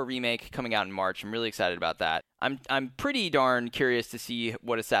RE4 Remake coming out in March. I'm really excited about that. I'm pretty darn curious to see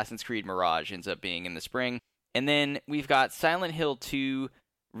what Assassin's Creed Mirage ends up being in the spring. And then we've got Silent Hill 2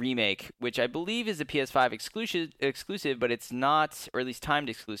 Remake, which I believe is a PS5 exclusive, but it's not, or at least timed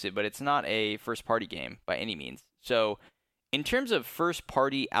exclusive, but it's not a first-party game by any means. So in terms of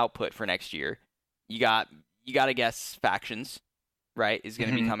first-party output for next year, you got to guess Factions, right, is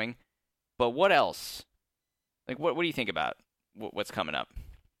going to be coming. But what else? Like, what do you think about what's coming up?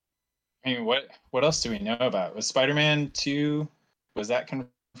 I mean, what else do we know about? Was Spider-Man 2, was that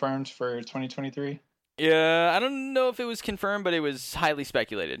confirmed for 2023? Yeah, I don't know if it was confirmed, but it was highly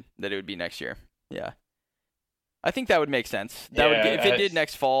speculated that it would be next year. Yeah. I think that would make sense. If it did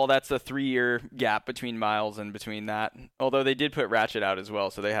next fall, that's a 3-year gap between Miles and between that. Although they did put Ratchet out as well,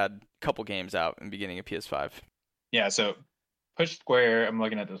 so they had a couple games out in the beginning of PS5. Yeah, so Push Square, I'm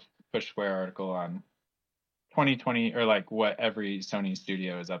looking at this Push Square article on 2020, or like what every Sony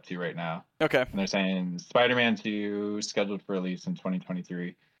studio is up to right now. Okay. And they're saying Spider-Man 2 scheduled for release in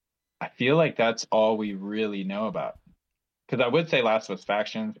 2023. I feel like that's all we really know about. Because I would say Last of Us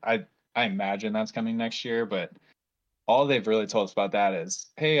Factions. I imagine that's coming next year, but all they've really told us about that is,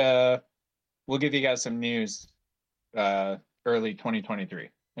 hey, we'll give you guys some news early 2023.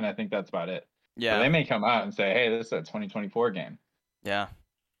 And I think that's about it. Yeah. So they may come out and say, hey, this is a 2024 game. Yeah.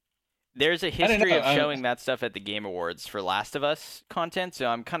 There's a history of showing that stuff at the Game Awards for Last of Us content, so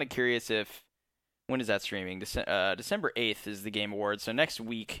I'm kind of curious when is that streaming? December 8th is the Game Awards, so next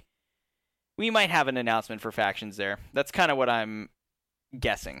week we might have an announcement for Factions there. That's kind of what I'm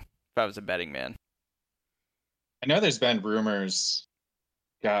guessing, if I was a betting man. I know there's been rumors.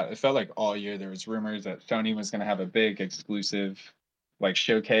 God, it felt like all year there was rumors that Sony was going to have a big exclusive like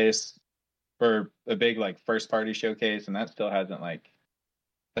showcase, or a big like first party showcase, and that still hasn't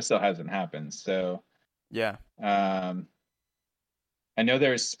happened. So yeah. I know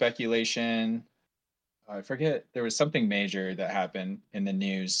there's speculation. I forget, there was something major that happened in the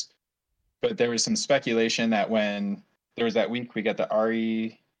news, but there was some speculation that when there was that week we got the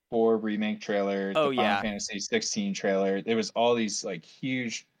RE4 remake trailer, the Final Fantasy 16 trailer. There was all these like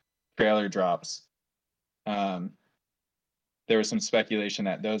huge trailer drops. There was some speculation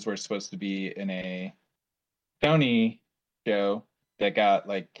that those were supposed to be in a Sony show that got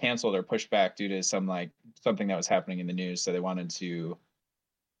like canceled or pushed back due to something that was happening in the news. So they wanted to,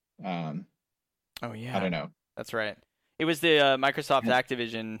 I don't know. That's right. It was the Microsoft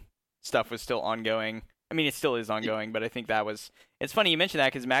Activision stuff was still ongoing. I mean, it still is ongoing, but I think that was. It's funny you mentioned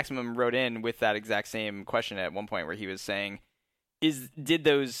that because Maximum wrote in with that exact same question at one point where he was saying, did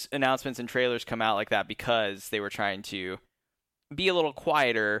those announcements and trailers come out like that because they were trying to be a little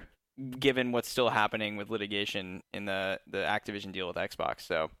quieter given what's still happening with litigation in the Activision deal with Xbox?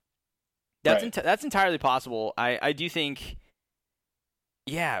 So that's that's entirely possible. I do think,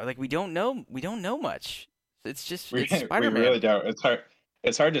 like we don't know much. It's just it's Spider-Man. We really don't.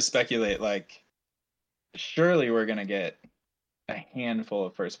 It's hard to speculate. Like, surely we're gonna get a handful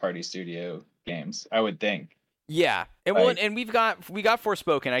of first-party studio games, I would think. Yeah, and we got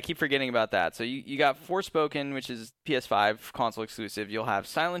Forspoken. I keep forgetting about that. So you got Forspoken, which is PS5 console exclusive. You'll have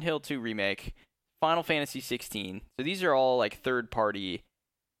Silent Hill 2 remake, Final Fantasy 16. So these are all like third-party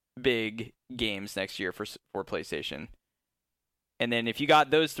big games next year for PlayStation. And then if you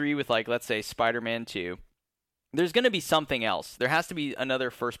got those 3 with, like, let's say Spider-Man 2, there's going to be something else. There has to be another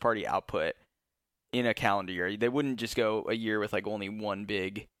first-party output in a calendar year. They wouldn't just go a year with, like, only one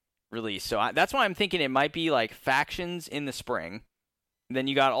big release. So that's why I'm thinking it might be, like, Factions in the spring. Then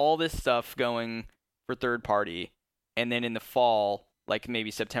you got all this stuff going for third-party. And then in the fall, like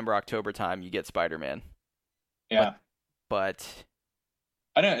maybe September, October time, you get Spider-Man. Yeah. But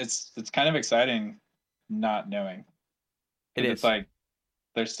I don't know. It's kind of exciting not knowing. It's like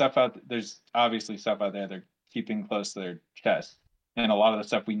there's obviously stuff out there they're keeping close to their chest, and a lot of the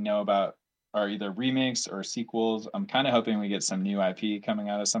stuff we know about are either remakes or sequels. I'm kind of hoping we get some new IP coming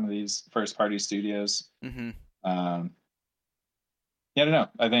out of some of these first party studios. Mm-hmm. Yeah, I don't know.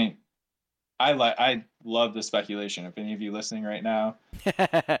 I think I love the speculation. If any of you listening right now,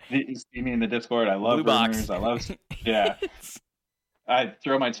 you see me in the Discord. I love rumors. I love yeah. I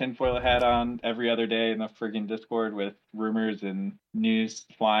throw my tinfoil hat on every other day in the friggin' Discord with rumors and news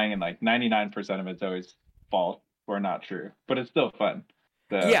flying, and like 99% of it's always false or not true, but it's still fun.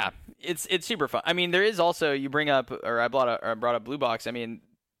 So. Yeah, it's super fun. I mean, there is also, you bring up, or I brought up Blue Box. I mean,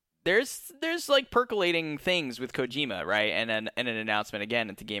 there's like percolating things with Kojima, right? And an announcement again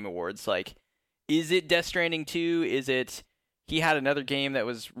at the Game Awards. Like, is it Death Stranding 2? Is it? He had another game that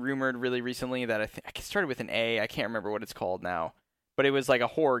was rumored really recently that I started with an A. I can't remember what it's called now. But it was like a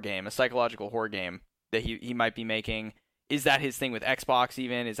horror game, a psychological horror game that he might be making. Is that his thing with Xbox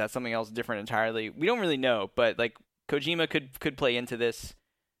even? Is that something else different entirely? We don't really know, but like Kojima could play into this,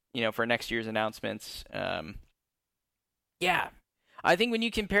 for next year's announcements. Yeah. I think when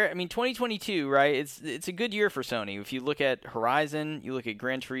you compare, 2022, right? It's a good year for Sony. If you look at Horizon, you look at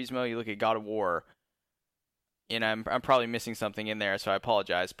Gran Turismo, you look at God of War, and I'm probably missing something in there, so I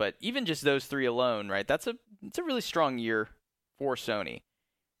apologize. But even just those 3 alone, right? It's a really strong year for Sony.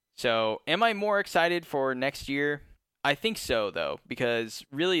 So, am I more excited for next year? I think so, though, because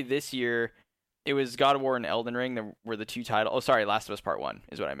really this year it was God of War and Elden Ring that were the 2 titles. Oh, sorry, Last of Us Part 1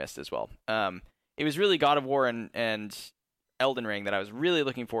 is what I missed as well. It was really God of War and Elden Ring that I was really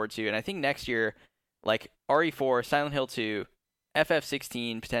looking forward to, and I think next year, like RE4, Silent Hill 2,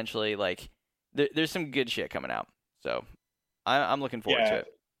 FF16 potentially, like there's some good shit coming out. So, I'm looking forward to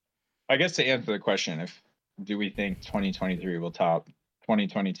it. I guess to answer the question, do we think 2023 will top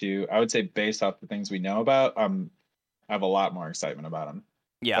 2022? I would say based off the things we know about, I have a lot more excitement about them.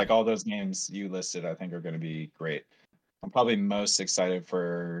 Yeah. Like all those games you listed, I think are going to be great. I'm probably most excited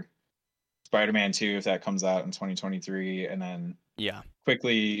for Spider-Man 2 if that comes out in 2023, and then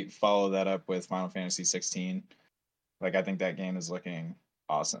quickly follow that up with Final Fantasy 16. Like I think that game is looking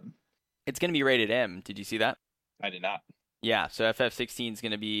awesome. It's going to be rated M. Did you see that? I did not. Yeah, so FF16 is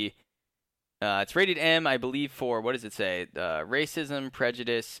going to be it's rated M, I believe, for, what does it say? Racism,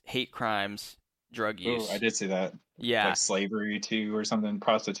 prejudice, hate crimes, drug use. Oh, I did see that. Yeah. Like slavery too or something,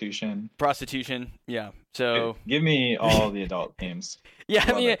 prostitution, yeah. So give me all the adult games. Yeah,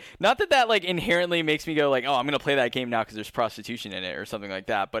 I mean, not that like inherently makes me go like, oh, I'm going to play that game now because there's prostitution in it or something like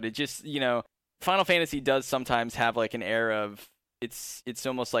that, but it just, Final Fantasy does sometimes have like an air of, it's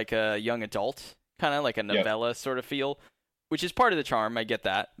almost like a young adult, kind of like a novella sort of feel. Which is part of the charm, I get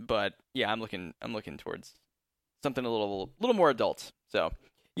that, but yeah, I'm looking towards something a little more adult. So,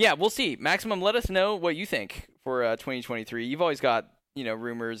 yeah, we'll see. Maximum, let us know what you think for 2023. You've always got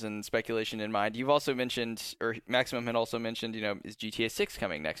rumors and speculation in mind. You've also mentioned, or Maximum had also mentioned, is GTA 6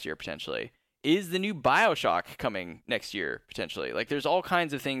 coming next year potentially? Is the new BioShock coming next year potentially? Like, there's all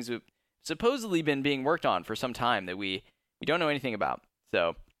kinds of things that supposedly been being worked on for some time that we don't know anything about.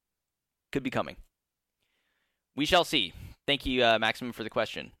 So, could be coming. We shall see. Thank you, Maximum, for the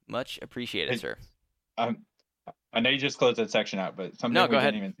question. Much appreciated, sir. I know you just closed that section out, but something we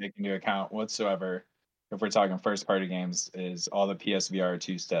didn't even take into account whatsoever, if we're talking first-party games, is all the PSVR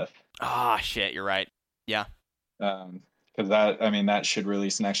 2 stuff. Ah, shit, you're right. Yeah. Because that should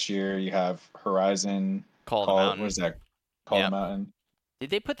release next year. You have Horizon. Call of the Mountain. What is that? Call of the Mountain. Did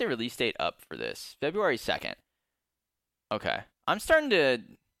they put the release date up for this? February 2nd. Okay. I'm starting to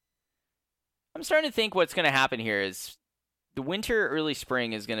think what's going to happen here is the winter, early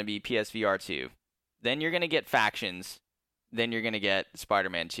spring is going to be PSVR 2. Then you're going to get Factions. Then you're going to get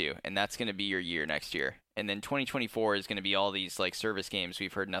Spider-Man 2. And that's going to be your year next year. And then 2024 is going to be all these like service games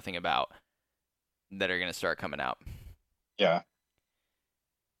we've heard nothing about that are going to start coming out. Yeah.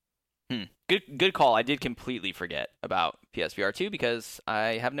 Good call. I did completely forget about PSVR 2 because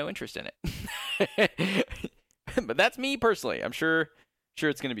I have no interest in it. But that's me personally. I'm sure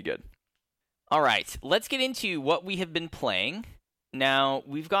it's going to be good. All right, let's get into what we have been playing. Now,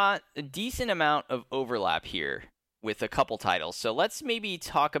 we've got a decent amount of overlap here with a couple titles, so let's maybe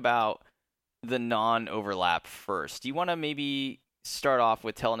talk about the non-overlap first. Do you want to maybe start off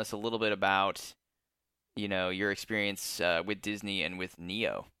with telling us a little bit about, your experience with Disney and with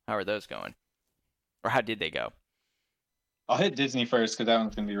Neo. How are those going? Or how did they go? I'll hit Disney first because that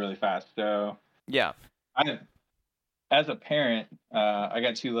one's gonna be really fast. So Yeah. I, as a parent, I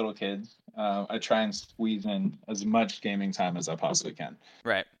got two little kids. I try and squeeze in as much gaming time as I possibly can.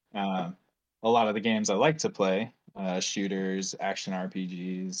 Right. Um, a lot of the games I like to play, shooters, action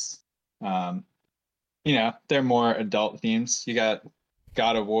RPGs, um, they're more adult themes. You got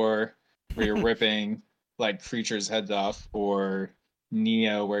God of War, where you're ripping like creatures' heads off, or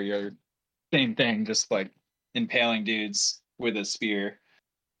Neo, where you're same thing, just like impaling dudes with a spear.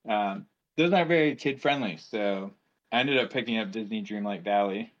 Those aren't very kid friendly, so I ended up picking up Disney Dreamlight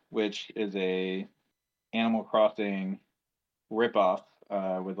Valley, which is a Animal Crossing ripoff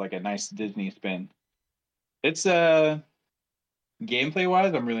with like a nice Disney spin. It's gameplay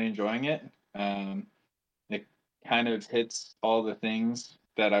wise, I'm really enjoying it. It kind of hits all the things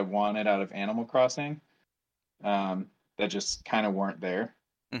that I wanted out of Animal Crossing that just kind of weren't there.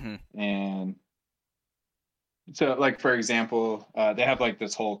 Mm-hmm. And so, like for example, they have like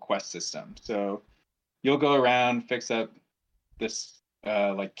this whole quest system. So you'll go around, fix up this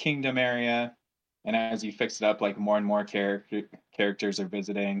like kingdom area, and as you fix it up, like more and more characters are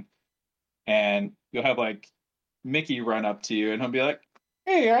visiting, and you'll have like Mickey run up to you, and he'll be like,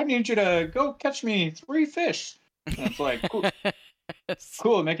 "Hey, I need you to go catch me 3 fish." And it's like,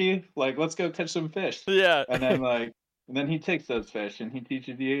 cool, Mickey. Like, let's go catch some fish. Yeah. And then he takes those fish and he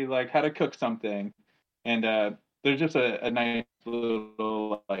teaches you like how to cook something. And there's just a nice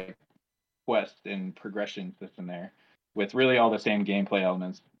little like quest and progression system there, with really all the same gameplay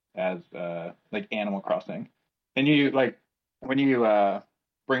elements as like Animal Crossing. And you like when you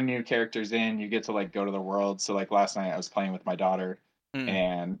bring new characters in, you get to like go to the world. So like last night I was playing with my daughter,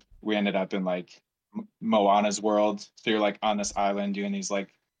 and we ended up in like Moana's world. So you're like on this island doing these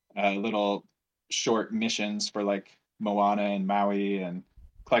like little short missions for like Moana and Maui, and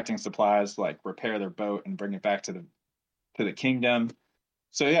collecting supplies to like repair their boat and bring it back to the kingdom.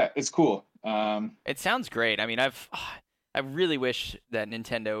 So yeah, it's cool. It sounds great. I mean, I really wish that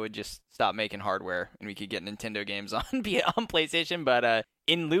Nintendo would just stop making hardware and we could get Nintendo games on on PlayStation. But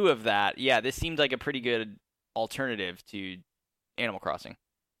in lieu of that, yeah, this seems like a pretty good alternative to Animal Crossing.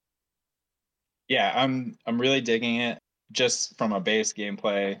 Yeah, I'm really digging it just from a base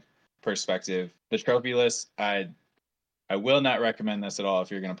gameplay perspective. The trophy list, I will not recommend this at all if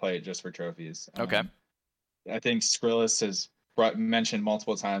you're going to play it just for trophies. Okay. I think Skrillis has mentioned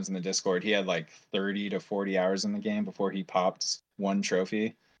multiple times in the Discord he had like 30 to 40 hours in the game before he popped one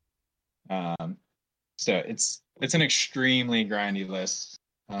trophy. So it's an extremely grindy list.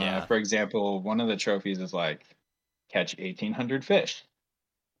 Yeah. For example, one of the trophies is like catch 1,800 fish.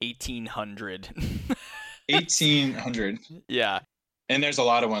 1,800. 1,800. Yeah. And there's a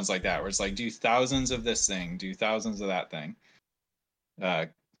lot of ones like that where it's like, do thousands of this thing, do thousands of that thing. Here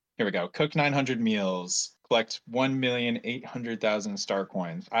we go. Cook 900 meals, collect 1,800,000 star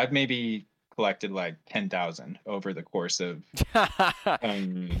coins. I've maybe collected like 10,000 over the course of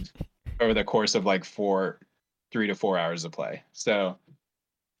like 3 to 4 hours of play. So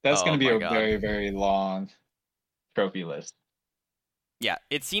that's going to be a very, very long trophy list. Yeah,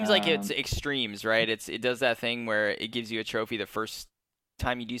 it seems like it's extremes, right? It does that thing where it gives you a trophy the first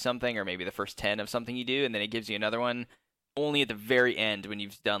time you do something, or maybe the first 10 of something you do, and then it gives you another one only at the very end when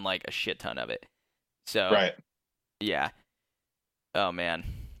you've done like a shit ton of it. So right, yeah. Oh man.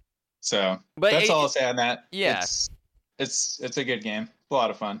 So but that's all I'll say on that. Yeah, it's a good game. It's a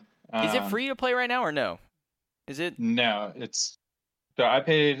lot of fun. Is it free to play right now or no? Is it? No, it's. So I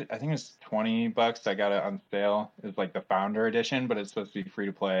paid, I think it's $20. I got it on sale. It's like the Founder Edition, but it's supposed to be free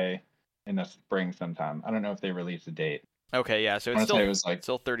to play in the spring sometime. I don't know if they released a date. Okay, yeah. So it's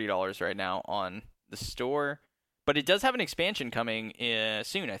still $30 right now on the store, but it does have an expansion coming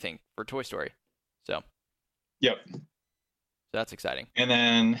soon, I think, for Toy Story. So. Yep. So that's exciting. And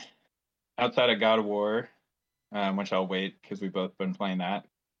then outside of God of War, which I'll wait because we've both been playing that,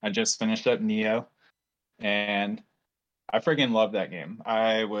 I just finished up Neo, and I friggin' love that game.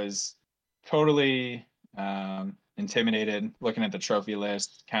 I was totally intimidated looking at the trophy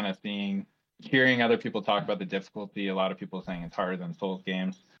list, kind of hearing other people talk about the difficulty. A lot of people saying it's harder than Souls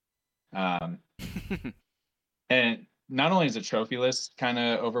games. And not only is the trophy list kind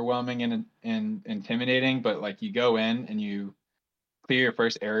of overwhelming and intimidating, but like you go in and you clear your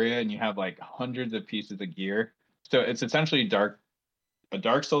first area and you have like hundreds of pieces of gear. So it's essentially a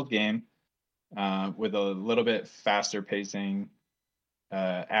Dark Souls game. With a little bit faster pacing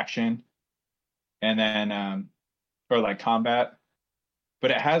action, and then or like combat,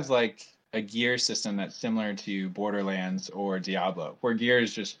 but it has like a gear system that's similar to Borderlands or Diablo, where gear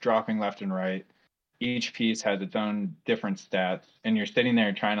is just dropping left and right. Each piece has its own different stats, and you're sitting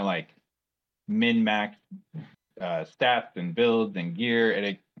there trying to like min-max stats and builds and gear,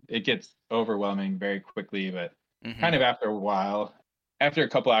 and it gets overwhelming very quickly. But kind of after a while, after a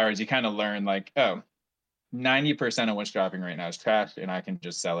couple hours, you kind of learn like, oh, 90% of what's dropping right now is trash, and I can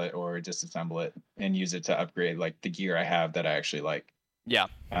just sell it or disassemble it and use it to upgrade like the gear I have that I actually like. Yeah.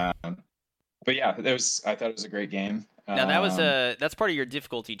 But yeah, I thought it was a great game. Now that's part of your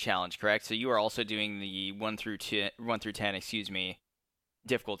difficulty challenge, correct? So you are also doing the 1 through 10,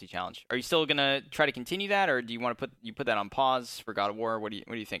 difficulty challenge. Are you still gonna try to continue that, or do you want to put that on pause for God of War? What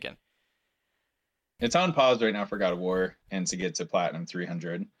are you thinking? It's on pause right now for God of War and to get to Platinum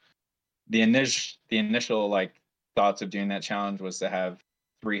 300. The initial like thoughts of doing that challenge was to have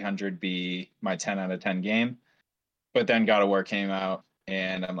 300 be my 10 out of 10 game, but then God of War came out.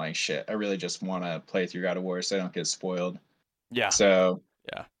 And I'm like, shit, I really just want to play through God of War so I don't get spoiled. Yeah. So,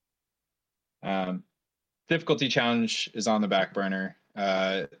 yeah. Difficulty challenge is on the back burner.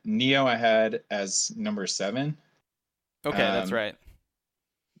 Neo I had as number 7. Okay, that's right.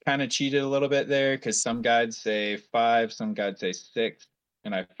 Kind of cheated a little bit there because some guides say 5, some guides say 6.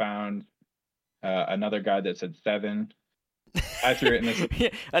 And I found another guide that said 7. I threw it in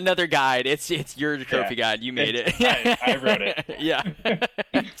this. Another guide. It's your trophy guide. You made it. I wrote it. Yeah.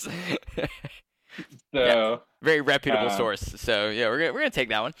 So very reputable source. So yeah, we're gonna take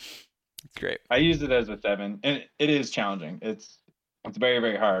that one. It's great. I used it as a 7, and it is challenging. It's very,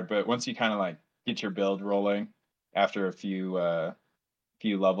 very hard. But once you kind of like get your build rolling after a few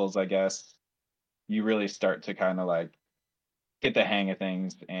levels, I guess, you really start to kind of like get the hang of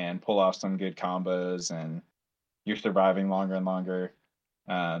things and pull off some good combos, and you're surviving longer and longer.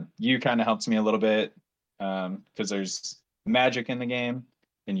 You kind of helps me a little bit because there's magic in the game,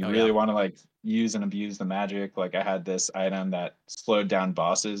 and you really want to like use and abuse the magic. Like I had this item that slowed down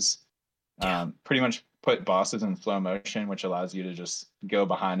bosses, pretty much put bosses in slow motion, which allows you to just go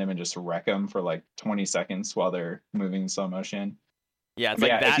behind them and just wreck them for like 20 seconds while they're moving in slow motion. Yeah, it's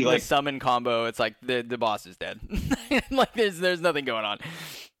like that and the summon combo. It's like the boss is dead. Like there's nothing going on.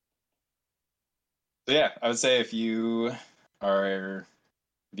 So yeah, I would say if you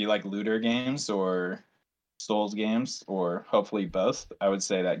like looter games or Souls games, or hopefully both, I would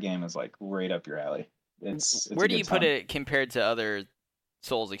say that game is like right up your alley. It's Where do you put it compared to other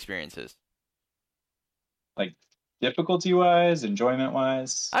Souls experiences? Like difficulty wise, enjoyment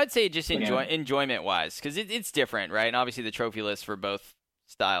wise? I would say just enjoyment wise, because it's different, right? And obviously the trophy list for both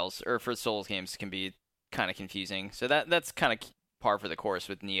styles or for Souls games can be kind of confusing. So that's kind of par for the course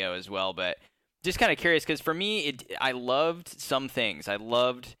with Neo as well, but just kind of curious because for me, I loved some things. I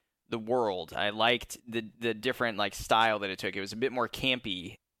loved the world. I liked the different like style that it took. It was a bit more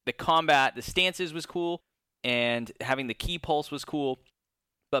campy. The combat, the stances was cool, and having the key pulse was cool.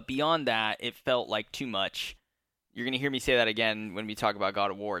 But beyond that, it felt like too much. You're gonna hear me say that again when we talk about God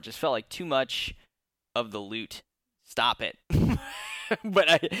of War. It just felt like too much of the loot. Stop it. but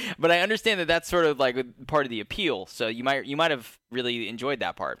I understand that that's sort of like part of the appeal. So you might have really enjoyed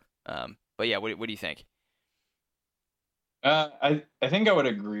that part. But yeah, what do you think? I think I would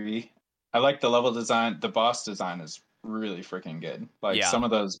agree. I like the level design. The boss design is really freaking good. Like some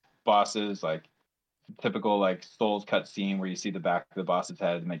of those bosses, like typical like Souls cutscene where you see the back of the boss's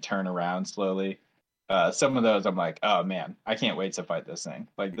head and they turn around slowly. Some of those I'm like, oh man, I can't wait to fight this thing.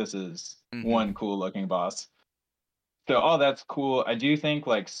 Like this is one cool looking boss. So all that's cool. I do think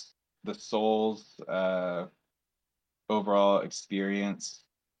like the Souls overall experience,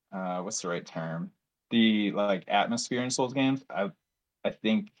 what's the right term? The like atmosphere in Souls games, I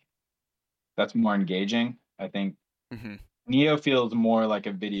think that's more engaging. I think Neo feels more like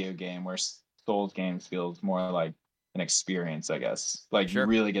a video game, where Souls games feels more like an experience, I guess. Like you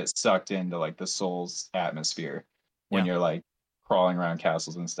really get sucked into like the Souls atmosphere when you're like crawling around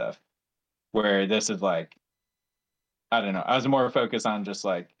castles and stuff. Where this is like, I don't know. I was more focused on just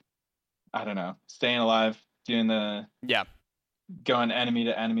like, I don't know, staying alive, doing the going enemy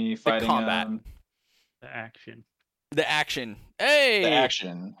to enemy, fighting the combat. The action. Hey! The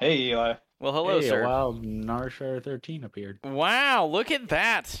action. Hey, Eli. Well, hello, sir. Wow, Narshar 13 appeared. Wow, look at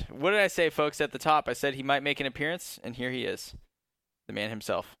that. What did I say, folks, at the top? I said he might make an appearance, and here he is. The man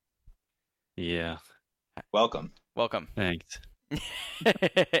himself. Yeah. Welcome. Thanks.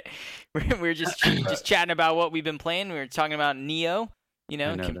 we're just chatting about what we've been playing. We were talking about Neo. You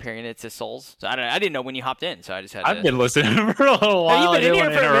know, comparing it to Souls. So I didn't know when you hopped in, so I just had to... I've been listening for a little while. Have you been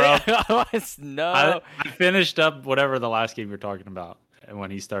in here for a minute? No. I finished up whatever the last game you're talking about when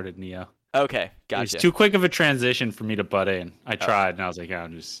he started Neo. Okay, gotcha. It's too quick of a transition for me to butt in. I tried, and I was like,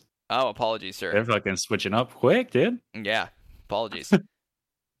 I'm just... Oh, apologies, sir. They're fucking switching up quick, dude. Yeah, apologies.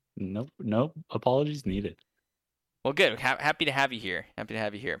 Nope. Apologies needed. Well, good. Happy to have you here. Happy to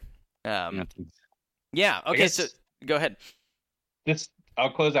have you here. Yeah. Okay. guess- So go ahead.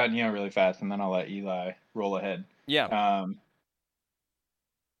 I'll close out Neo really fast, and then I'll let Eli roll ahead. Yeah.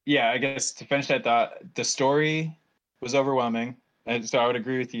 Yeah, I guess to finish that thought, the story was overwhelming. And so I would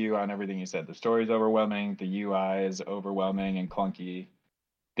agree with you on everything you said. The story is overwhelming. The UI is overwhelming and clunky.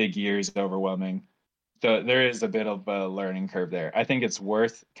 The gear is overwhelming. So there is a bit of a learning curve there. I think it's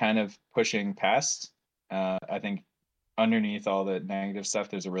worth kind of pushing past. I think underneath all the negative stuff,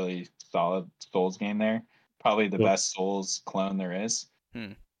 there's a really solid Souls game there. Probably the best Souls clone there is.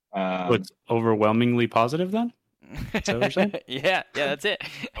 What's overwhelmingly positive then? Is that what you're saying? Yeah, that's it.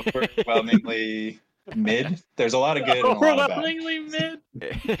 Overwhelmingly mid. There's a lot of good and a lot of bad. Overwhelmingly mid.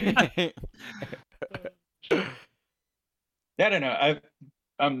 Yeah, I don't know.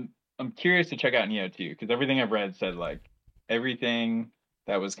 I'm curious to check out Neo 2 because everything I've read said like everything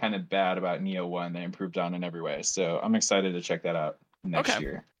that was kind of bad about Neo 1 they improved on in every way. So I'm excited to check that out next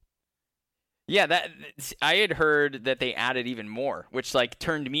year. Yeah, I had heard that they added even more, which like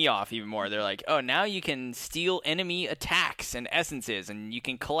turned me off even more. They're like, oh, now you can steal enemy attacks and essences, and you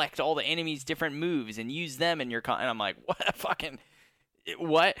can collect all the enemies' different moves and use them in your and I'm like, what?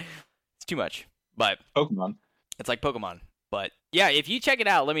 It's too much. But Pokemon. It's like Pokemon. But yeah, if you check it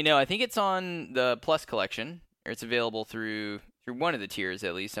out, let me know. I think it's on the Plus collection, or it's available through one of the tiers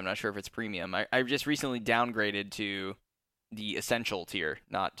at least. I'm not sure if it's premium. I just recently downgraded to the Essential tier,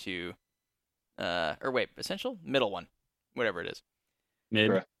 not to Essential? Middle one. Whatever it is.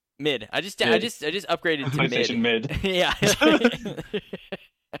 Mid. I just upgraded to PlayStation mid. Yeah.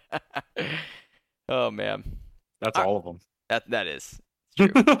 Oh man. That's all of them. That is.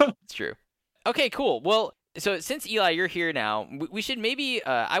 It's true. It's true. Okay, cool. Well, so since Eli, you're here now, we should maybe.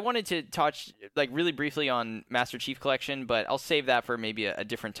 I wanted to touch like really briefly on Master Chief Collection, but I'll save that for maybe a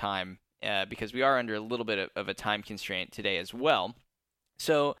different time because we are under a little bit of a time constraint today as well.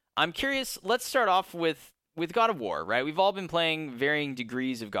 So I'm curious. Let's start off with God of War, right? We've all been playing varying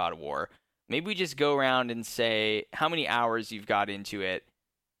degrees of God of War. Maybe we just go around and say how many hours you've got into it,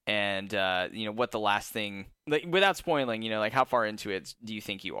 and what the last thing, like without spoiling, like how far into it do you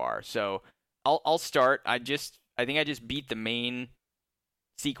think you are? So I'll start. I think I just beat the main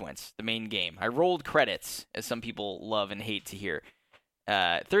sequence, the main game. I rolled credits, as some people love and hate to hear.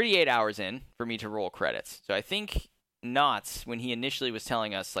 38 hours in for me to roll credits. So I think Knots, when he initially was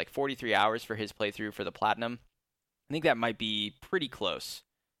telling us like 43 hours for his playthrough for the Platinum, I think that might be pretty close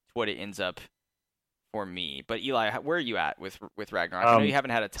to what it ends up for me. But Eli, where are you at with Ragnarok? I know you haven't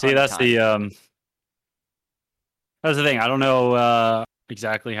had a ton of time. That's the thing. I don't know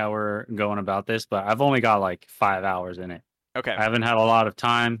exactly how we're going about this, but I've only got like 5 hours in it. Okay. I haven't had a lot of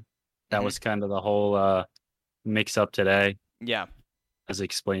time. That was kind of the whole mix up today. Yeah. I was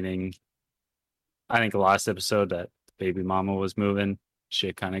explaining, I think the last episode that baby mama was moving,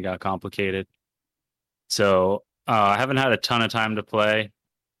 shit kind of got complicated. So I haven't had a ton of time to play.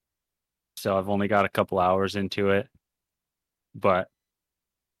 So I've only got a couple hours into it. But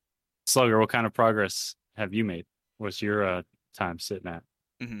Slugger, what kind of progress have you made? What's your time sitting at?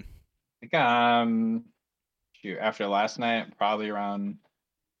 I think after last night, probably around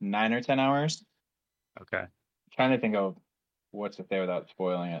 9 or 10 hours. Okay. I'm trying to think of what's to say without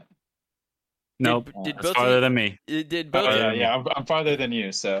spoiling it. Nope. That's farther than me. Did both? I'm farther than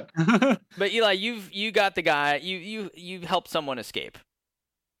you. So, but Eli, you got the guy. You helped someone escape.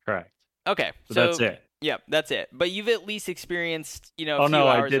 Correct. Okay, so that's it. Yep, that's it. But you've at least experienced, a few hours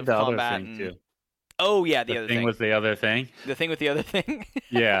I did of the combat other thing too. Oh yeah, the other thing. With the other thing. The thing with the other thing.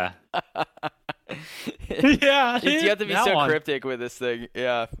 Yeah. Yeah. You have to be so cryptic with this thing.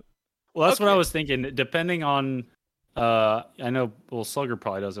 Yeah. Well, that's what I was thinking. Depending on, I know, Slugger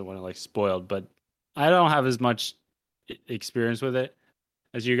probably doesn't want it like spoiled, but I don't have as much experience with it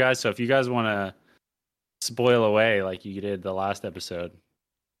as you guys. So if you guys want to spoil away like you did the last episode,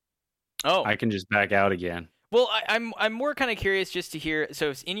 I can just back out again. Well, I'm more kind of curious just to hear.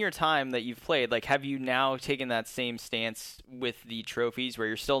 So in your time that you've played, like, have you now taken that same stance with the trophies, where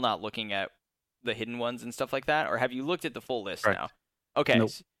you're still not looking at the hidden ones and stuff like that, or have you looked at the full list now? Okay, nope.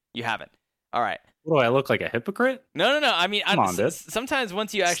 So you haven't. All right. What do I look like, a hypocrite? No. I mean, Come on, dude. Sometimes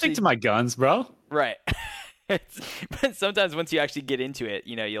once you actually stick to my guns, bro. Right. But sometimes once you actually get into it,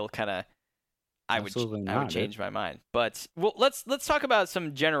 you'll kind of. I would change my mind. But let's talk about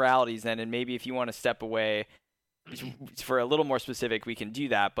some generalities then, and maybe if you want to step away for a little more specific, we can do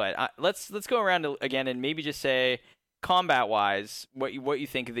that. But let's go around again and maybe just say, combat wise, what you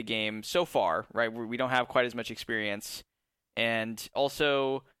think of the game so far. Right, we don't have quite as much experience, and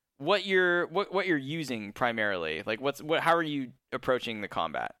also what you're using primarily. Like how are you approaching the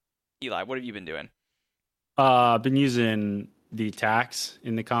combat? Eli, what have you been doing? I've been using the attacks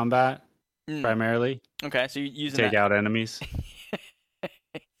in the combat primarily. Okay, so you're using take out enemies.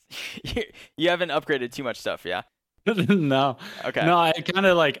 You haven't upgraded too much stuff, yeah? No. Okay. No, I kind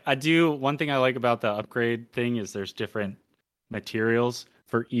of I do. One thing I like about the upgrade thing is there's different materials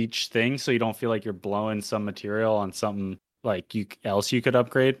for each thing, so you don't feel like you're blowing some material on something like else you could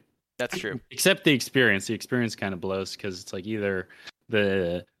upgrade. That's true. Except the experience. The experience kind of blows because it's like either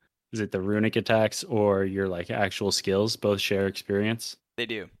the runic attacks or your like actual skills both share experience. They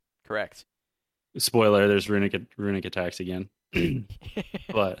do. Correct. Spoiler, there's runic attacks again.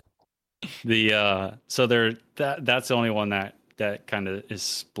 But the so there that's the only one that kind of is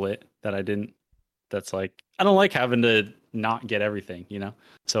split that I didn't. That's like I don't like having to not get everything, you know.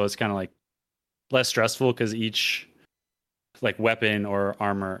 So it's kind of like less stressful because each like weapon or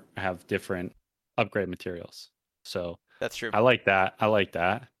armor have different upgrade materials. So that's true. I like that.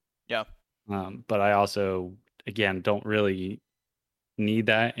 Yeah. But I also again don't really need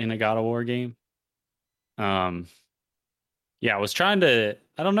that in a God of War game. Yeah, I was trying to.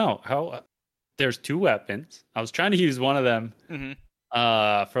 I don't know how. There's 2 weapons. I was trying to use one of them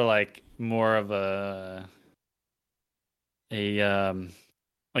for like more of a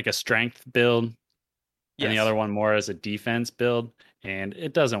like a strength build, and the other one more as a defense build, and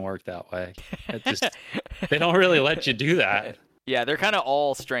it doesn't work that way. It just they don't really let you do that. Yeah, they're kind of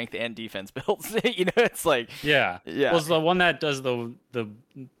all strength and defense builds. You know, it's like yeah. Well, it's the one that does the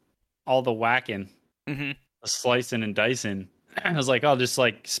all the whacking, the slicing and dicing. I was like, I'll just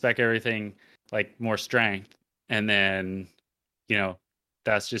like spec everything like more strength, and then you know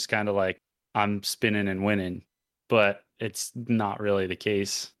that's just kind of like I'm spinning and winning, but it's not really the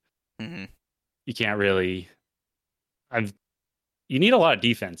case. You can't really. You need a lot of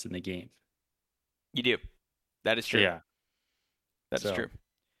defense in the game. You do. That is true. Yeah. That's true.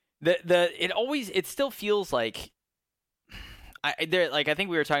 It still feels like I think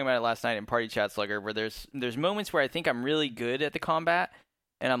we were talking about it last night in Party Chat Slugger, where there's moments where I think I'm really good at the combat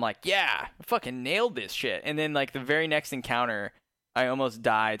and I'm like, yeah, I fucking nailed this shit. And then like the very next encounter, I almost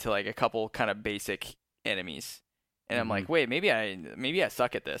die to like a couple kind of basic enemies. And I'm like, wait, maybe I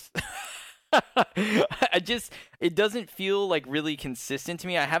suck at this. It doesn't feel like really consistent to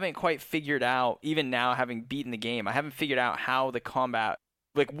me. I haven't quite figured out, even now having beaten the game, I haven't figured out how the combat,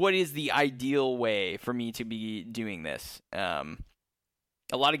 like what is the ideal way for me to be doing this. A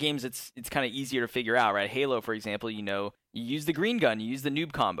lot of games it's kind of easier to figure out, right? Halo, for example, you use the green gun, you use the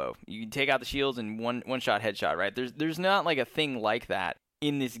noob combo, you can take out the shields and one shot headshot, right? There's not like a thing like that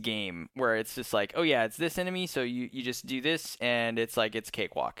in this game where it's just like, oh yeah, it's this enemy, so you just do this and it's like it's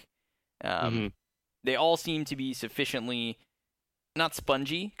cakewalk. They all seem to be sufficiently not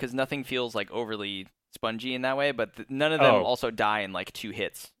spongy, because nothing feels like overly spongy in that way, but none of them also die in like 2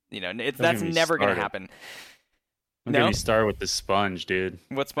 hits. You know, that's never going to happen. I'm going to start with the sponge, dude.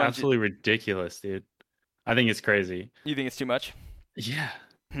 What sponge? Absolutely ridiculous, dude. I think it's crazy. You think it's too much? Yeah.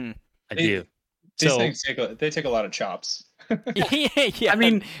 I do. These things take a lot of chops. Yeah. I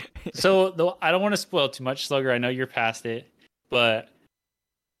mean, so I don't want to spoil too much, Slugger. I know you're past it, but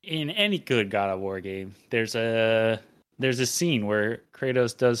in any good God of War game, there's a scene where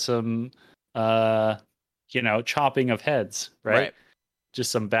Kratos does some chopping of heads, right?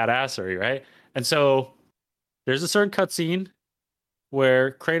 Just some badassery, right? And so there's a certain cutscene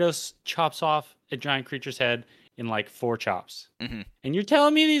where Kratos chops off a giant creature's head in like 4 chops. And you're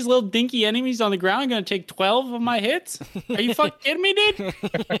telling me these little dinky enemies on the ground are going to take 12 of my hits? Are you fucking kidding me, dude?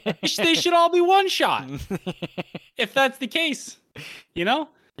 They should all be 1 shot. If that's the case, you know?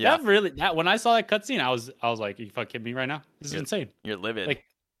 Yeah. That when I saw that cutscene, I was like, "Are you fucking kidding me right now? This is insane." You're livid. Like,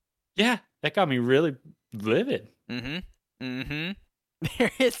 yeah, that got me really livid. There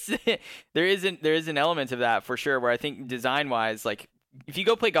is an element of that for sure, where I think design wise, like if you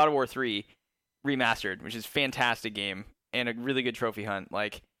go play God of War 3 Remastered, which is a fantastic game and a really good trophy hunt,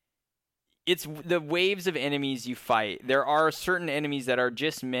 like it's the waves of enemies you fight. There are certain enemies that are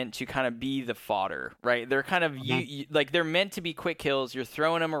just meant to kind of be the fodder, right? They're kind of like they're meant to be quick kills. You're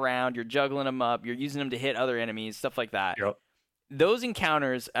throwing them around, you're juggling them up, you're using them to hit other enemies, stuff like that. Yep. Those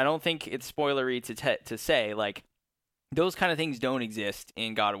encounters, I don't think it's spoilery to say, like those kind of things don't exist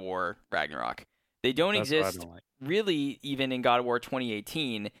in God of War Ragnarok. They don't exist really even in God of War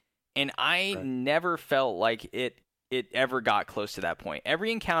 2018, and I never felt like it ever got close to that point. Every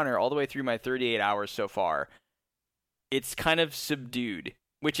encounter, all the way through my 38 hours so far, it's kind of subdued,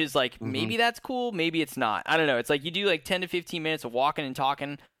 which is like, maybe that's cool, maybe it's not. I don't know. It's like you do like 10 to 15 minutes of walking and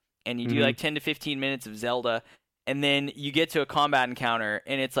talking, and you do like 10 to 15 minutes of Zelda, and then you get to a combat encounter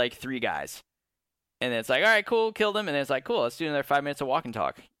and it's like 3 guys. And then it's like, all right, cool, killed them. And then it's like, cool, let's do another 5 minutes of walk and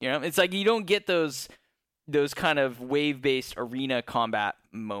talk. It's like you don't get those kind of wave-based arena combat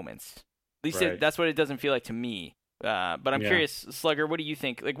moments. At least that's what it doesn't feel like to me. But I'm curious, Slugger, what do you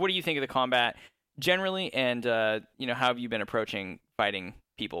think? Like, what do you think of the combat generally? And how have you been approaching fighting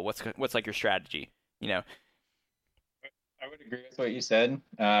people? What's like your strategy? I would agree with what you said.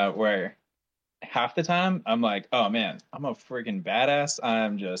 Where half the time I'm like, oh man, I'm a freaking badass.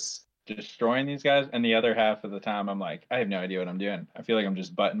 I'm just destroying these guys, and the other half of the time I'm like, I have no idea what I'm doing. I feel like I'm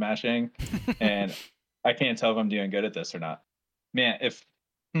just button mashing and I can't tell if I'm doing good at this or not. Man,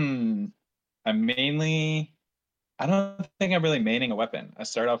 I don't think I'm really maining a weapon. I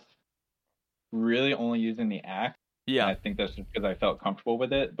start off really only using the axe. Yeah, I think that's just because I felt comfortable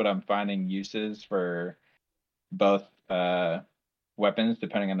with it, but I'm finding uses for both weapons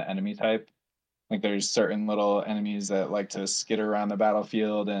depending on the enemy type. Like there's certain little enemies that like to skitter around the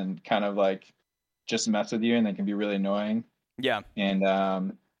battlefield and kind of like just mess with you, and they can be really annoying. Yeah.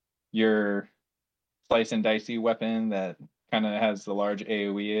 And your slice and dicey weapon that kind of has the large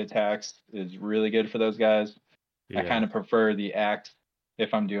AoE attacks is really good for those guys. Yeah. I kind of prefer the axe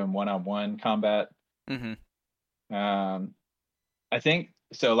if I'm doing one-on-one combat. Mm-hmm. I think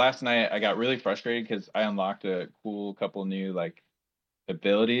so. Last night I got really frustrated because I unlocked a cool couple new like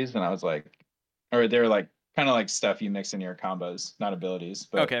abilities, and I was like, or they're like kind of like stuff you mix in your combos, not abilities,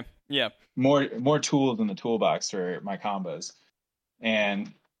 but okay, yeah, more tools in the toolbox for my combos.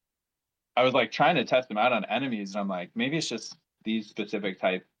 And I was like trying to test them out on enemies, and I'm like, maybe it's just these specific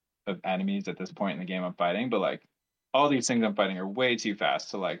type of enemies at this point in the game I'm fighting, but like all these things I'm fighting are way too fast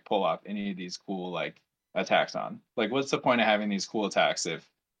to like pull off any of these cool like attacks on. Like, what's the point of having these cool attacks if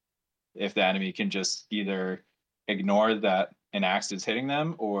the enemy can just either ignore that an axe is hitting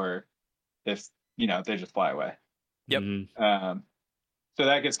them, or if they just fly away. Yep. So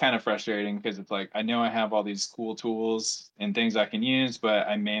that gets kind of frustrating because it's like, I know I have all these cool tools and things I can use, but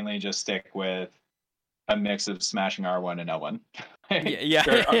I mainly just stick with a mix of smashing R1 and L1. Yeah.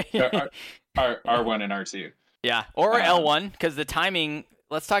 R1 and R2. Yeah, or L1, because the timing.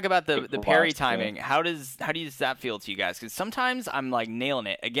 Let's talk about the parry timing. How does that feel to you guys? Because sometimes I'm like nailing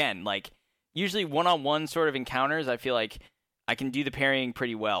it. Again, like usually one-on-one sort of encounters, I feel like I can do the parrying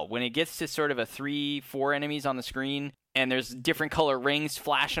pretty well. When it gets to sort of a 3-4 enemies on the screen and there's different color rings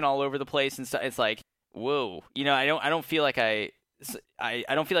flashing all over the place and stuff, it's like, whoa. I don't feel like I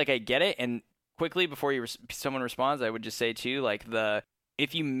don't feel like I get it. And quickly before someone responds, I would just say too, like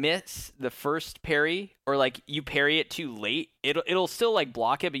if you miss the first parry or like you parry it too late, it'll still like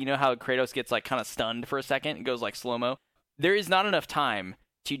block it, but you know how Kratos gets like kind of stunned for a second and goes like slow-mo? There is not enough time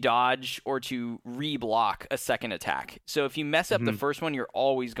to dodge or to re-block a second attack. So if you mess up the first one, you're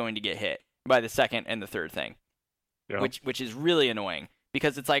always going to get hit by the second and the third thing, which is really annoying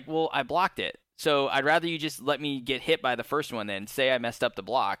because it's like, well, I blocked it. So I'd rather you just let me get hit by the first one than say I messed up the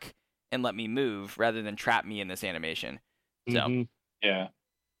block and let me move rather than trap me in this animation. So yeah,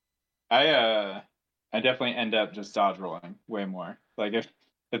 I definitely end up just dodge rolling way more. Like if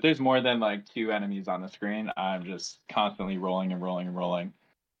there's more than like 2 enemies on the screen, I'm just constantly rolling and rolling and rolling.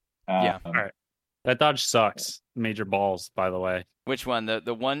 Yeah. All right. That dodge sucks. Major balls, by the way. Which one?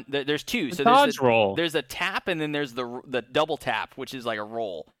 The one. There's 2. So dodge roll. There's a tap, and then there's the double tap, which is like a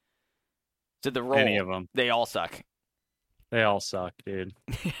roll. So the roll. Any of them. They all suck. They all suck, dude.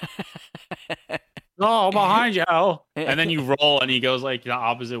 Oh, behind you. And then you roll, and he goes like the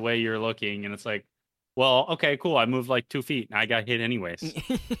opposite way you're looking, and it's like, well, okay, cool. I moved like 2 feet, and I got hit anyways.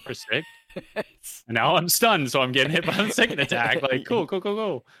 For sick. And now I'm stunned, so I'm getting hit by the second attack. Like,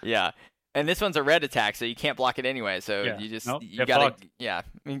 cool. Yeah. And this one's a red attack, so you can't block it anyway. So you just you gotta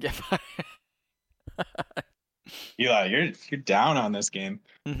get fucked. Eli, you're down on this game.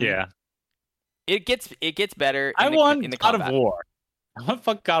 Yeah. It gets better. I want in the God combat. of War. I want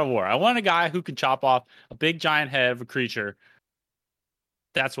fuck God of War. I want a guy who can chop off a big giant head of a creature.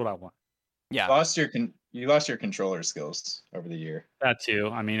 That's what I want. Yeah. You lost your controller skills over the year. That too.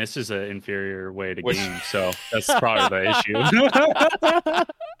 I mean, it's just an inferior way to game, so that's probably the issue.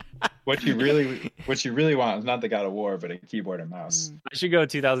 What you really want is not the God of War, but a keyboard and mouse. I should go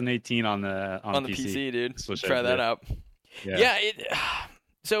 2018 on the PC, dude. Switch Try that out. Yeah.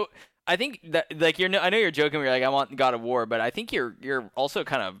 So I think that like I know you're joking. You're like, I want God of War, but I think you're also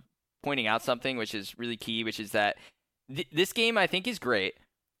kind of pointing out something which is really key, which is that this game I think is great.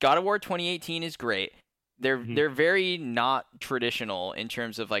 God of War 2018 is great. They're very not traditional in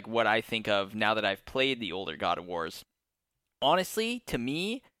terms of like what I think of now that I've played the older God of Wars. Honestly, to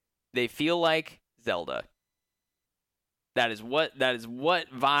me, they feel like Zelda. That is what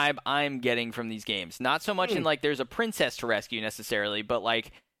vibe I'm getting from these games. Not so much in like there's a princess to rescue necessarily, but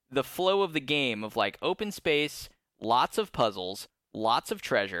like the flow of the game of like open space, lots of puzzles, lots of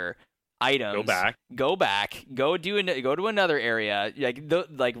treasure, items. Go back. Go to another area.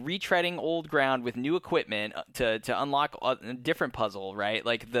 Like retreading old ground with new equipment to unlock a different puzzle, right?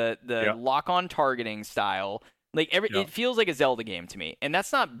 Like the lock on targeting style. Like it feels like a Zelda game to me, and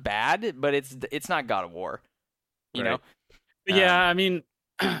that's not bad, but it's not God of War, you know. Yeah, I mean,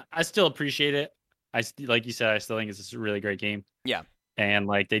 I still appreciate it. Like you said, I still think it's a really great game. Yeah, and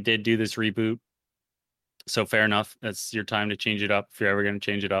like they did do this reboot, so fair enough. That's your time to change it up if you're ever going to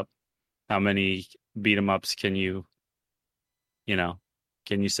change it up. How many beat 'em ups can you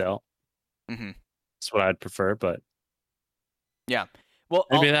sell? Mm-hmm. That's what I'd prefer, but yeah. Well,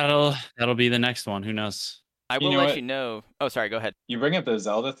 maybe that'll be the next one. Who knows? I will let you know. Oh, sorry. Go ahead. You bring up the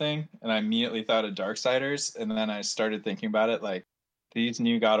Zelda thing, and I immediately thought of Darksiders, and then I started thinking about it. Like, these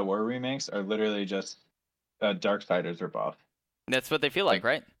new God of War remakes are literally just Darksiders ripoff. That's what they feel like,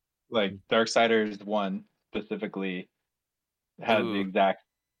 right? Like Darksiders 1 specifically has the exact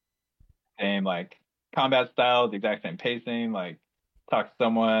same like combat style, the exact same pacing. Like, talk to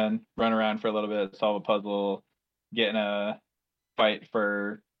someone, run around for a little bit, solve a puzzle, get in a fight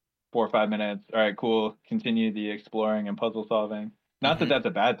for 4 or 5 minutes. All right, cool. Continue the exploring and puzzle solving. Not that that's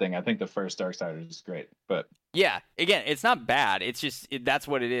a bad thing. I think the first Darksiders is great, but yeah, again, it's not bad. It's just that's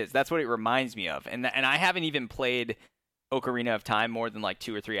what it is. That's what it reminds me of. And I haven't even played Ocarina of Time more than like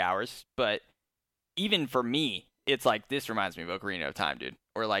 2 or 3 hours. But even for me, it's like this reminds me of Ocarina of Time, dude.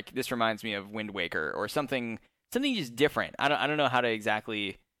 Or like this reminds me of Wind Waker or something just different. I don't know how to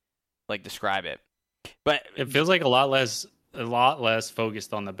exactly like describe it, but it feels like a lot less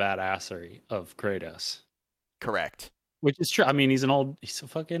focused on the badassery of Kratos. Correct. Which is true. I mean, he's a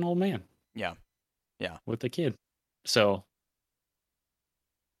fucking old man. Yeah. With a kid. So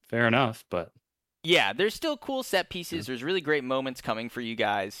fair enough, but yeah, there's still cool set pieces. There's really great moments coming for you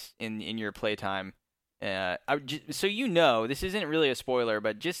guys in your playtime. So this isn't really a spoiler,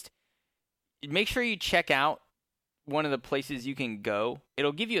 but just make sure you check out one of the places you can go.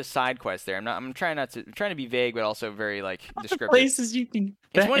 It'll give you a side quest there. I'm trying to be vague, but also very like descriptive. Places you can.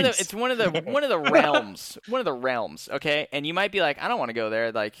 It's one of the realms. One of the realms. Okay, and you might be like, I don't want to go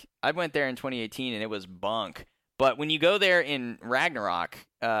there. Like I went there in 2018 and it was bunk. But when you go there in Ragnarok,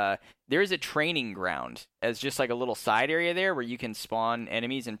 there is a training ground as just like a little side area there where you can spawn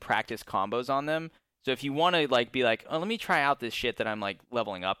enemies and practice combos on them. So if you want to like be like, oh, let me try out this shit that I'm like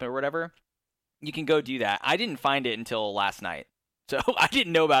leveling up or whatever, you can go do that. I didn't find it until last night, so I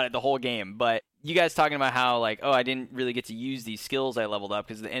didn't know about it the whole game. But you guys talking about how like, oh, I didn't really get to use these skills I leveled up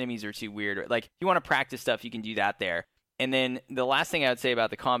because the enemies are too weird. Like, if you want to practice stuff, you can do that there. And then the last thing I would say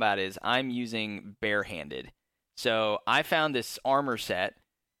about the combat is I'm using barehanded. So I found this armor set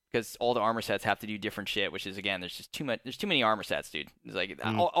because all the armor sets have to do different shit, which is again, there's just too much. There's too many armor sets, dude. It's like,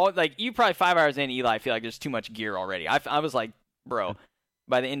 like you probably 5 hours in, Eli. I feel like there's too much gear already. I was like, bro.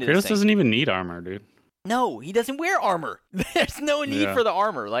 By the end of this Kratos doesn't even need armor, dude. No, he doesn't wear armor. There's no need for the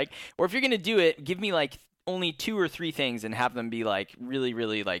armor. Like, or if you're gonna do it, give me like only 2 or 3 things and have them be like really,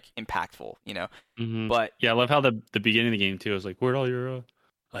 really like impactful, you know. Mm-hmm. But yeah, I love how the beginning of the game too is like, where'd all your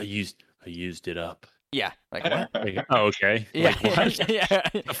I used it up. Yeah, like what? Like, oh, okay. Yeah, like, what? Yeah.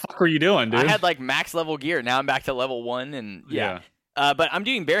 What the fuck were you doing, dude? I had like max level gear. Now I'm back to level 1, and yeah. But I'm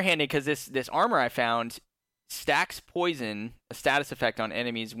doing barehanded because this armor I found stacks poison, a status effect on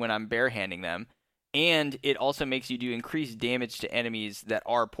enemies when I'm barehanding them, and it also makes you do increased damage to enemies that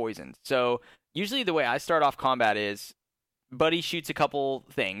are poisoned. So usually the way I start off combat is buddy shoots a couple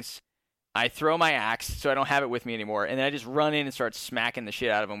things, I throw my axe so I don't have it with me anymore, and then I just run in and start smacking the shit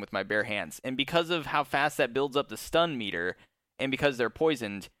out of them with my bare hands. And because of how fast that builds up the stun meter, and because they're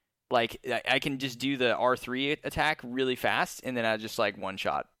poisoned, like I can just do the R3 attack really fast, and then I just like one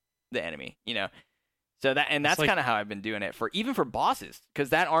shot the enemy, you know. So that's like, kind of how I've been doing it even for bosses, because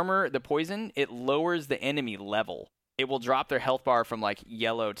that armor, the poison, it lowers the enemy level. It will drop their health bar from like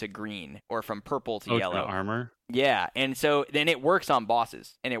yellow to green or from purple to yellow. The armor. Yeah, and so then it works on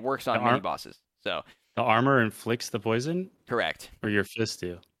bosses and it works on mini bosses. So the armor inflicts the poison. Correct. Or your fist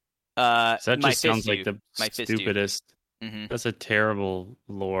do. So that just sounds like the stupidest. Mm-hmm. That's a terrible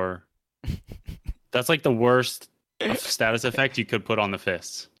lore. That's like the worst status effect you could put on the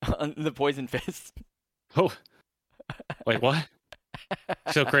fists. The poison fist. Oh, wait, what?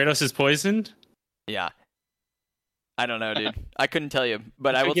 So Kratos is poisoned? Yeah. I don't know, dude. I couldn't tell you,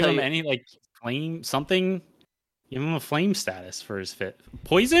 but I will give tell him you. Any like flame something. Give him a flame status for his fit.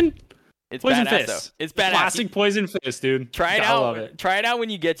 Poison? It's Poison badass, Fist. though. It's badass. Classic Poison Fist, dude. Try it Gotta out. love it. Try it out when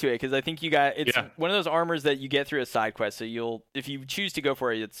you get to it, because I think it's one of those armors that you get through a side quest. So if you choose to go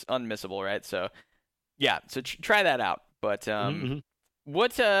for it, it's unmissable, right? So yeah, so try that out. But so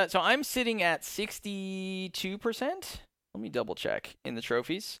I'm sitting at 62%. Let me double check in the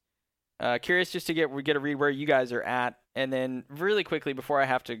trophies. Curious just to get a read where you guys are at, and then really quickly before I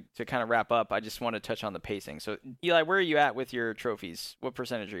have to kind of wrap up, I just want to touch on the pacing. So Eli, where are you at with your trophies? What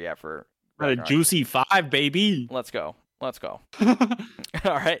percentage are you at for? A juicy 5, baby. Let's go. All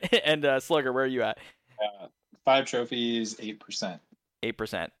right. And Slugger, where are you at? 5 trophies, 8%.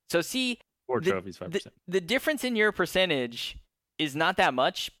 8%. So see, 4 trophies, 5%. The difference in your percentage is not that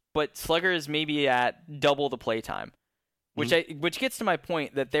much, but Slugger is maybe at double the playtime, which gets to my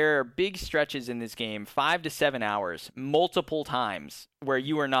point that there are big stretches in this game, 5 to 7 hours, multiple times, where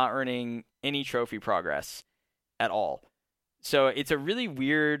you are not earning any trophy progress at all. So it's a really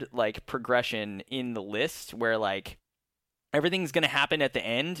weird like progression in the list where like everything's going to happen at the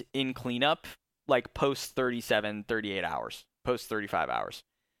end in cleanup, like post 37, 38 hours, post 35 hours.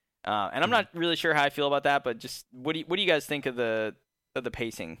 And I'm not really sure how I feel about that, but just what do you guys think of the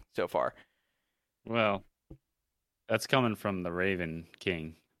pacing so far? Well, that's coming from the Raven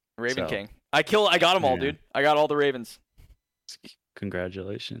King. King. I got them all, dude. I got all the Ravens.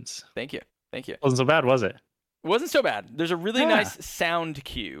 Congratulations. Thank you. Wasn't so bad, was it? It wasn't so bad. There's a really nice sound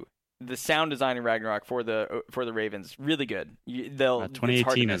cue. The sound design in Ragnarok for the Ravens, really good.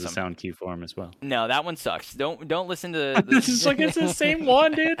 2018 has a sound cue for him as well. No, that one sucks. Don't listen to. This is like it's the same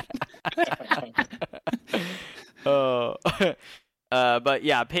one, dude. But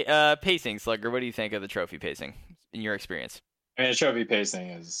yeah, pacing, Slugger. What do you think of the trophy pacing in your experience? I mean, the trophy pacing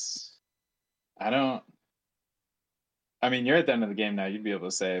is. I mean, you're at the end of the game now. You'd be able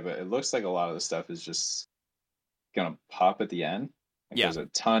to say, but it looks like a lot of the stuff is just gonna pop at the end. There's a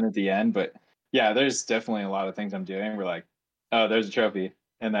ton at the end, but yeah, there's definitely a lot of things I'm doing. We're like, oh, there's a trophy,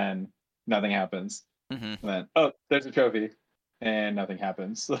 and then nothing happens. And then oh, there's a trophy, and nothing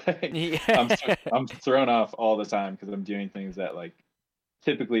happens. Like I'm thrown off all the time because I'm doing things that like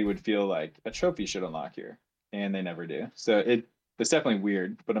typically would feel like a trophy should unlock here, and they never do. So it's definitely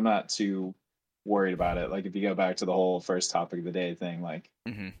weird, but I'm not too worried about it. Like if you go back to the whole first topic of the day thing, like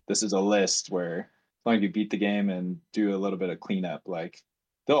this is a list where as long as you beat the game and do a little bit of cleanup, like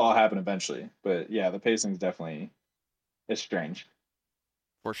they'll all happen eventually. But yeah, the pacing is definitely it's strange.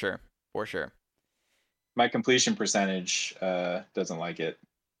 For sure. My completion percentage doesn't like it.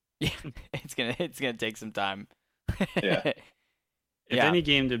 Yeah, it's gonna take some time. Yeah. If any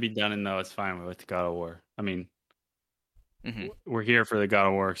game to be done in though, it's fine with God of War. I mean, we're here for the God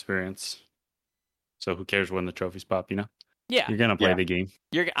of War experience. So who cares when the trophies pop? Yeah, you're gonna play the game.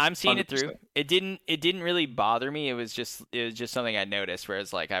 I'm seeing 100%. It through. It didn't really bother me. It was just something I noticed.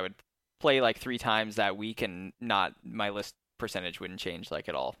 Whereas like I would play like 3 times that week and not my list percentage wouldn't change like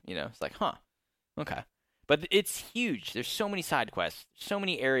at all. It's like okay, but it's huge. There's so many side quests, so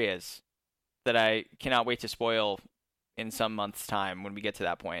many areas that I cannot wait to spoil in some months' time when we get to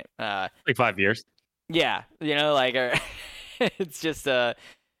that point. Like 5 years. Yeah, like it's just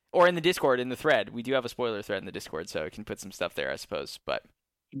or in the Discord, in the thread. We do have a spoiler thread in the Discord, so it can put some stuff there, I suppose. But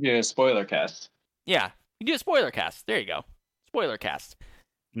yeah, spoiler cast. Yeah, you do a spoiler cast. There you go. Spoiler cast.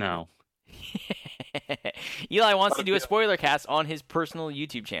 No. Eli wants to do a spoiler cast on his personal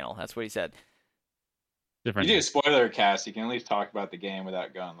YouTube channel. That's what he said. Different. You do a spoiler cast, you can at least talk about the game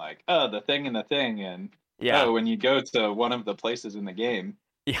without going like, oh, the thing and the thing, and oh, when you go to one of the places in the game,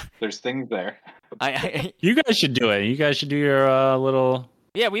 there's things there. You guys should do it. You guys should do your little.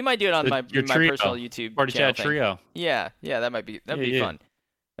 Yeah, we might do it on my personal YouTube Party channel Chat Trio. Yeah, that'd be fun.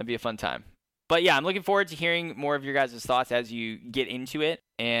 That'd be a fun time. But yeah, I'm looking forward to hearing more of your guys' thoughts as you get into it.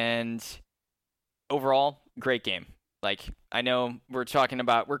 And overall, great game. Like, I know we're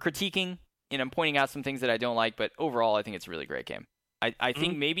critiquing, and I'm pointing out some things that I don't like, but overall, I think it's a really great game. I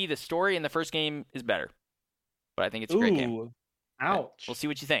think maybe the story in the first game is better, but I think it's a great game. Ouch. We'll see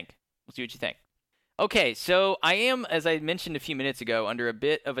what you think. Okay, so I am, as I mentioned a few minutes ago, under a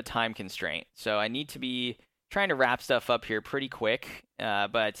bit of a time constraint. So I need to be trying to wrap stuff up here pretty quick.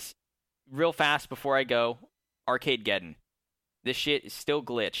 But real fast before I go, Arcadegeddon. This shit is still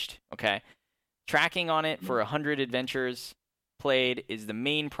glitched, okay? Tracking on it for 100 adventures played is the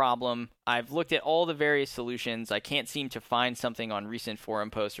main problem. I've looked at all the various solutions. I can't seem to find something on recent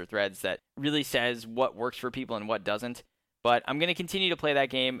forum posts or threads that really says what works for people and what doesn't. But I'm going to continue to play that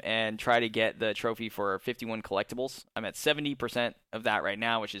game and try to get the trophy for 51 collectibles. I'm at 70% of that right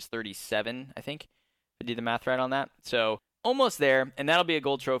now, which is 37, I think. I did the math right on that. So almost there, and that'll be a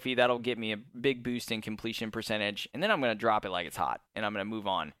gold trophy. That'll get me a big boost in completion percentage, and then I'm going to drop it like it's hot, and I'm going to move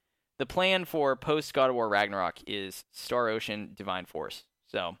on. the plan for post God of War Ragnarok is Star Ocean Divine Force.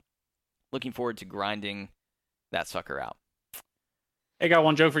 So looking forward to grinding that sucker out. Hey, got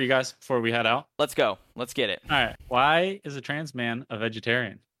one joke for you guys before we head out. Let's go. Let's get it. All right. Why is a trans man a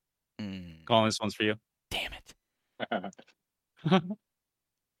vegetarian? Colin, this one's for you. Damn it. Are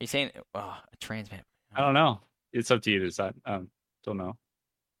you saying a trans man? I don't know. It's up to you to decide. Don't know.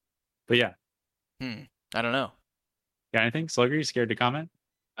 But yeah. I don't know. Got anything? Slugger, you scared to comment?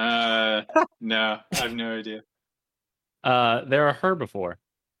 No, I have no idea. They're a herbivore.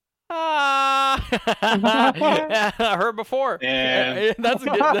 Herbivore. And that's a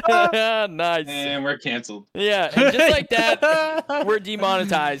good. Nice. And we're canceled. Yeah, and just like that, we're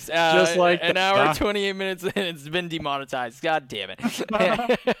demonetized. Just like an hour, 28 minutes, and it's been demonetized. God damn it.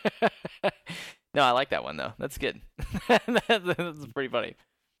 No, I like that one though. That's good. That's pretty funny.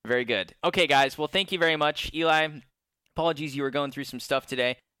 Very good. Okay, guys. Well, thank you very much, Eli. Apologies, you were going through some stuff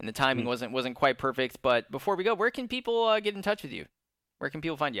today, and the timing wasn't quite perfect. But before we go, where can people get in touch with you? Where can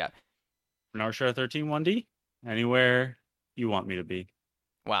people find you at? Narsha 131D. Anywhere you want me to be.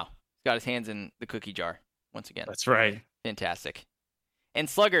 Wow. He's got his hands in the cookie jar once again. That's right. Fantastic. And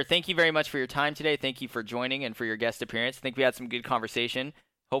Slugger, thank you very much for your time today. Thank you for joining and for your guest appearance. I think we had some good conversation.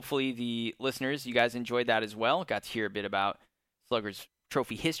 Hopefully the listeners, you guys enjoyed that as well. Got to hear a bit about Slugger's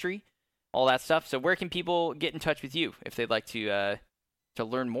trophy history, all that stuff. So where can people get in touch with you if they'd like to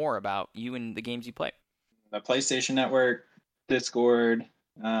learn more about you and the games you play? The PlayStation Network, Discord.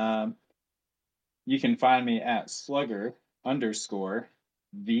 You can find me at Slugger_VII,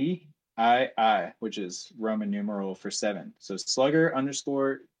 which is Roman numeral for 7. So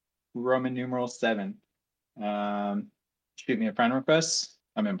Slugger_Roman numeral 7. Shoot me a friend request.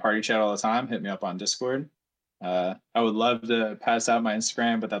 I'm in party chat all the time. Hit me up on Discord. I would love to pass out my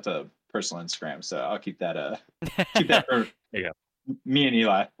Instagram, but that's a personal Instagram, so I'll keep that for me and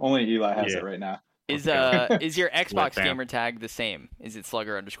Eli. Only Eli has it right now. Is your Xbox gamer tag the same? Is it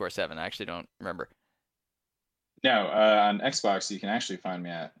Slugger_7? I actually don't remember. No, on Xbox you can actually find me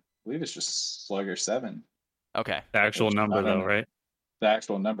at, I believe it's just Slugger7. Okay. The actual number though, right? The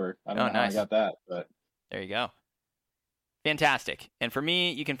actual number. I don't know how I got that, but there you go. Fantastic. And for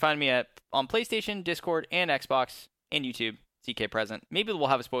me, you can find me on PlayStation, Discord, and Xbox, and YouTube, CK Present. Maybe we'll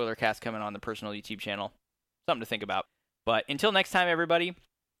have a spoiler cast coming on the personal YouTube channel. Something to think about. But until next time, everybody,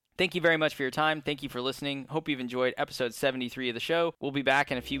 thank you very much for your time. Thank you for listening. Hope you've enjoyed episode 73 of the show. We'll be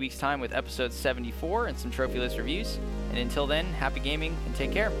back in a few weeks' time with episode 74 and some trophy list reviews. And until then, happy gaming and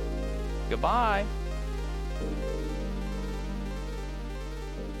take care. Goodbye.